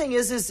weird thing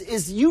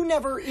is you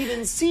never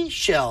even see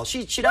Shell.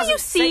 She doesn't. Well, you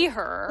see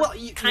her. Well,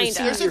 you kind of.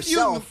 see her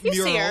yourself. You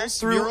see her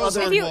through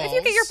other if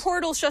you get your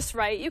portals just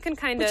right, you can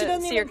kind of see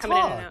her coming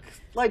in and out.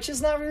 Like,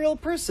 she's not a real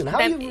person.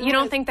 You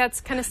don't think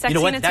that's kind of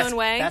sexy in its own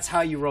way? That's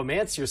how you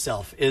romance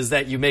yourself, is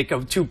that you make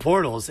two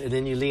portals, and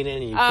then you lean in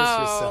and you kiss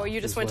yourself. Oh,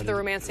 you just went to the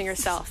romancing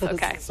yourself.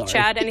 Okay.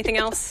 Chad, anything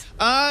else?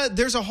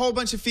 There's a whole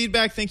bunch of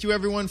feedback. Thank you,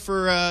 everyone,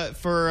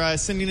 for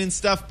sending in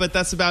stuff, but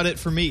that's about it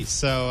for me.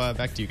 So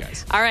back to you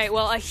guys. All right.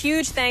 Well, a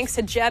huge thanks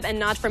to Jeb and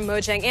Nott from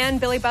Mojang and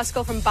Billy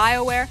Buskell from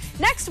BioWare.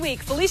 Next week,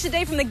 Felicia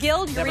Day from the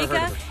Guild,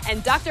 Eureka,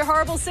 and Dr.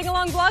 Horrible's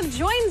sing-along blog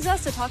joins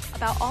us to talk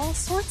about all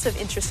sorts of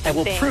interesting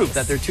things. And we'll prove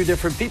that they're two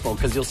different people,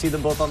 because you'll see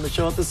them both on the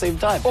show at the same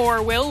time.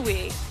 Or will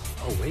we?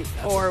 Oh, wait.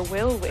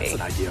 Will we? That's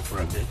an idea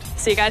for a bit.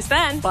 See you guys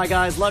then. Bye,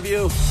 guys. Love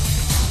you.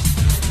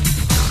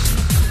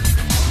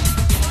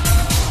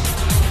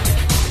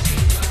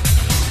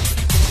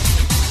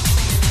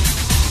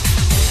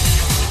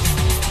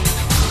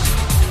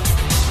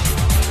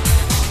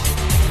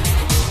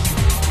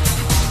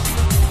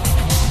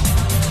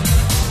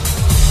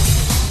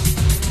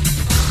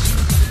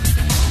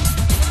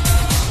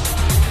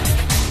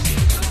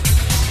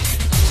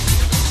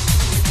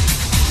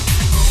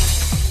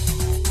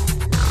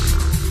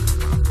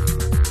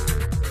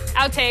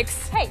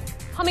 Outtakes. Hey,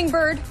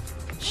 hummingbird.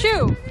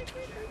 Shoo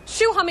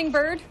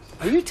hummingbird.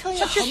 Are you telling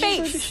Shut your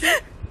face. To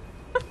shoot?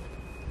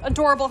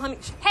 Adorable humming.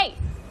 Hey,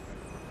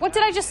 what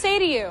did I just say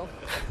to you?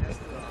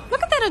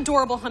 Look at that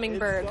adorable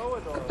hummingbird. It's so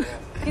adorable.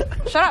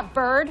 Shut up,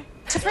 bird.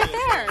 It's right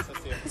there.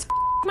 It's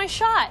my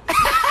shot.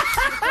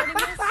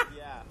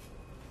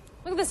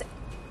 Look at this.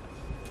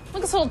 Look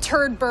at this little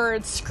turd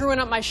bird screwing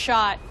up my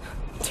shot.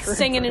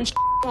 Singing and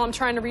while I'm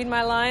trying to read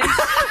my lines. Get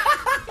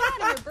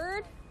out of here,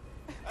 bird.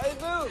 Hey,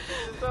 move.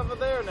 He's just over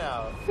there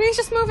now. He's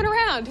just moving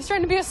around. He's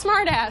trying to be a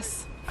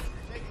smartass.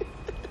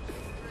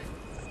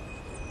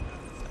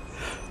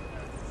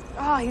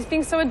 Oh, he's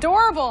being so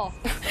adorable.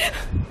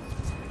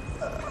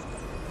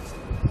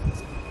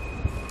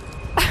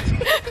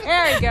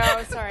 There he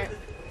goes. Sorry.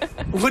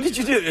 What did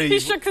you do? He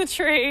shook the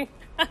tree.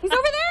 He's over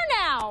there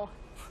now.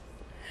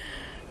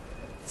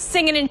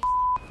 Singing and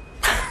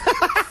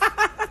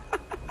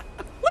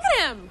look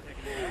at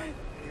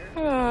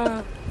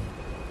him.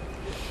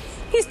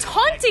 He's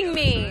taunting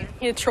me.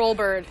 He's a troll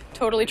bird.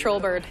 Totally troll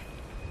bird.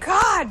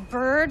 God,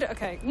 bird.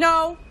 Okay.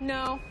 No.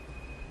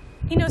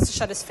 He knows to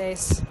shut his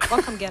face.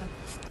 I'll come get him.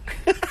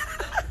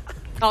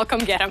 I'll come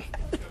get him.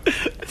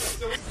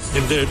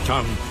 In their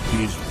tongue,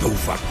 he's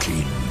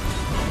Dovahkiin,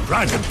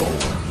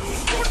 Dragonborn.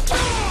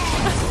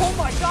 Oh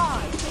my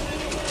God.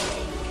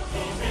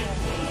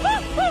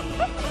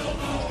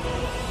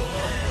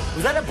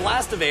 Was that a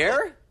blast of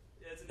air?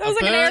 That was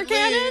like an air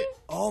cannon?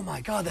 Oh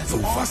my God, that's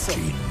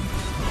awesome.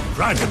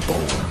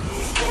 Dragonborn.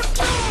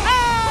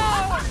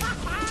 Oh!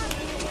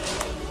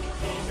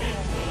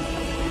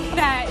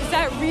 Is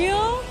that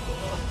real?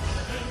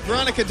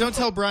 Veronica, don't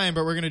tell Brian,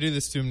 but we're going to do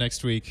this to him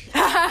next week.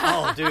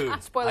 Oh,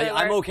 dude. Spoiler alert.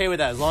 I'm okay with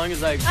that as long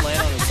as I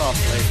land on a soft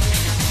plate.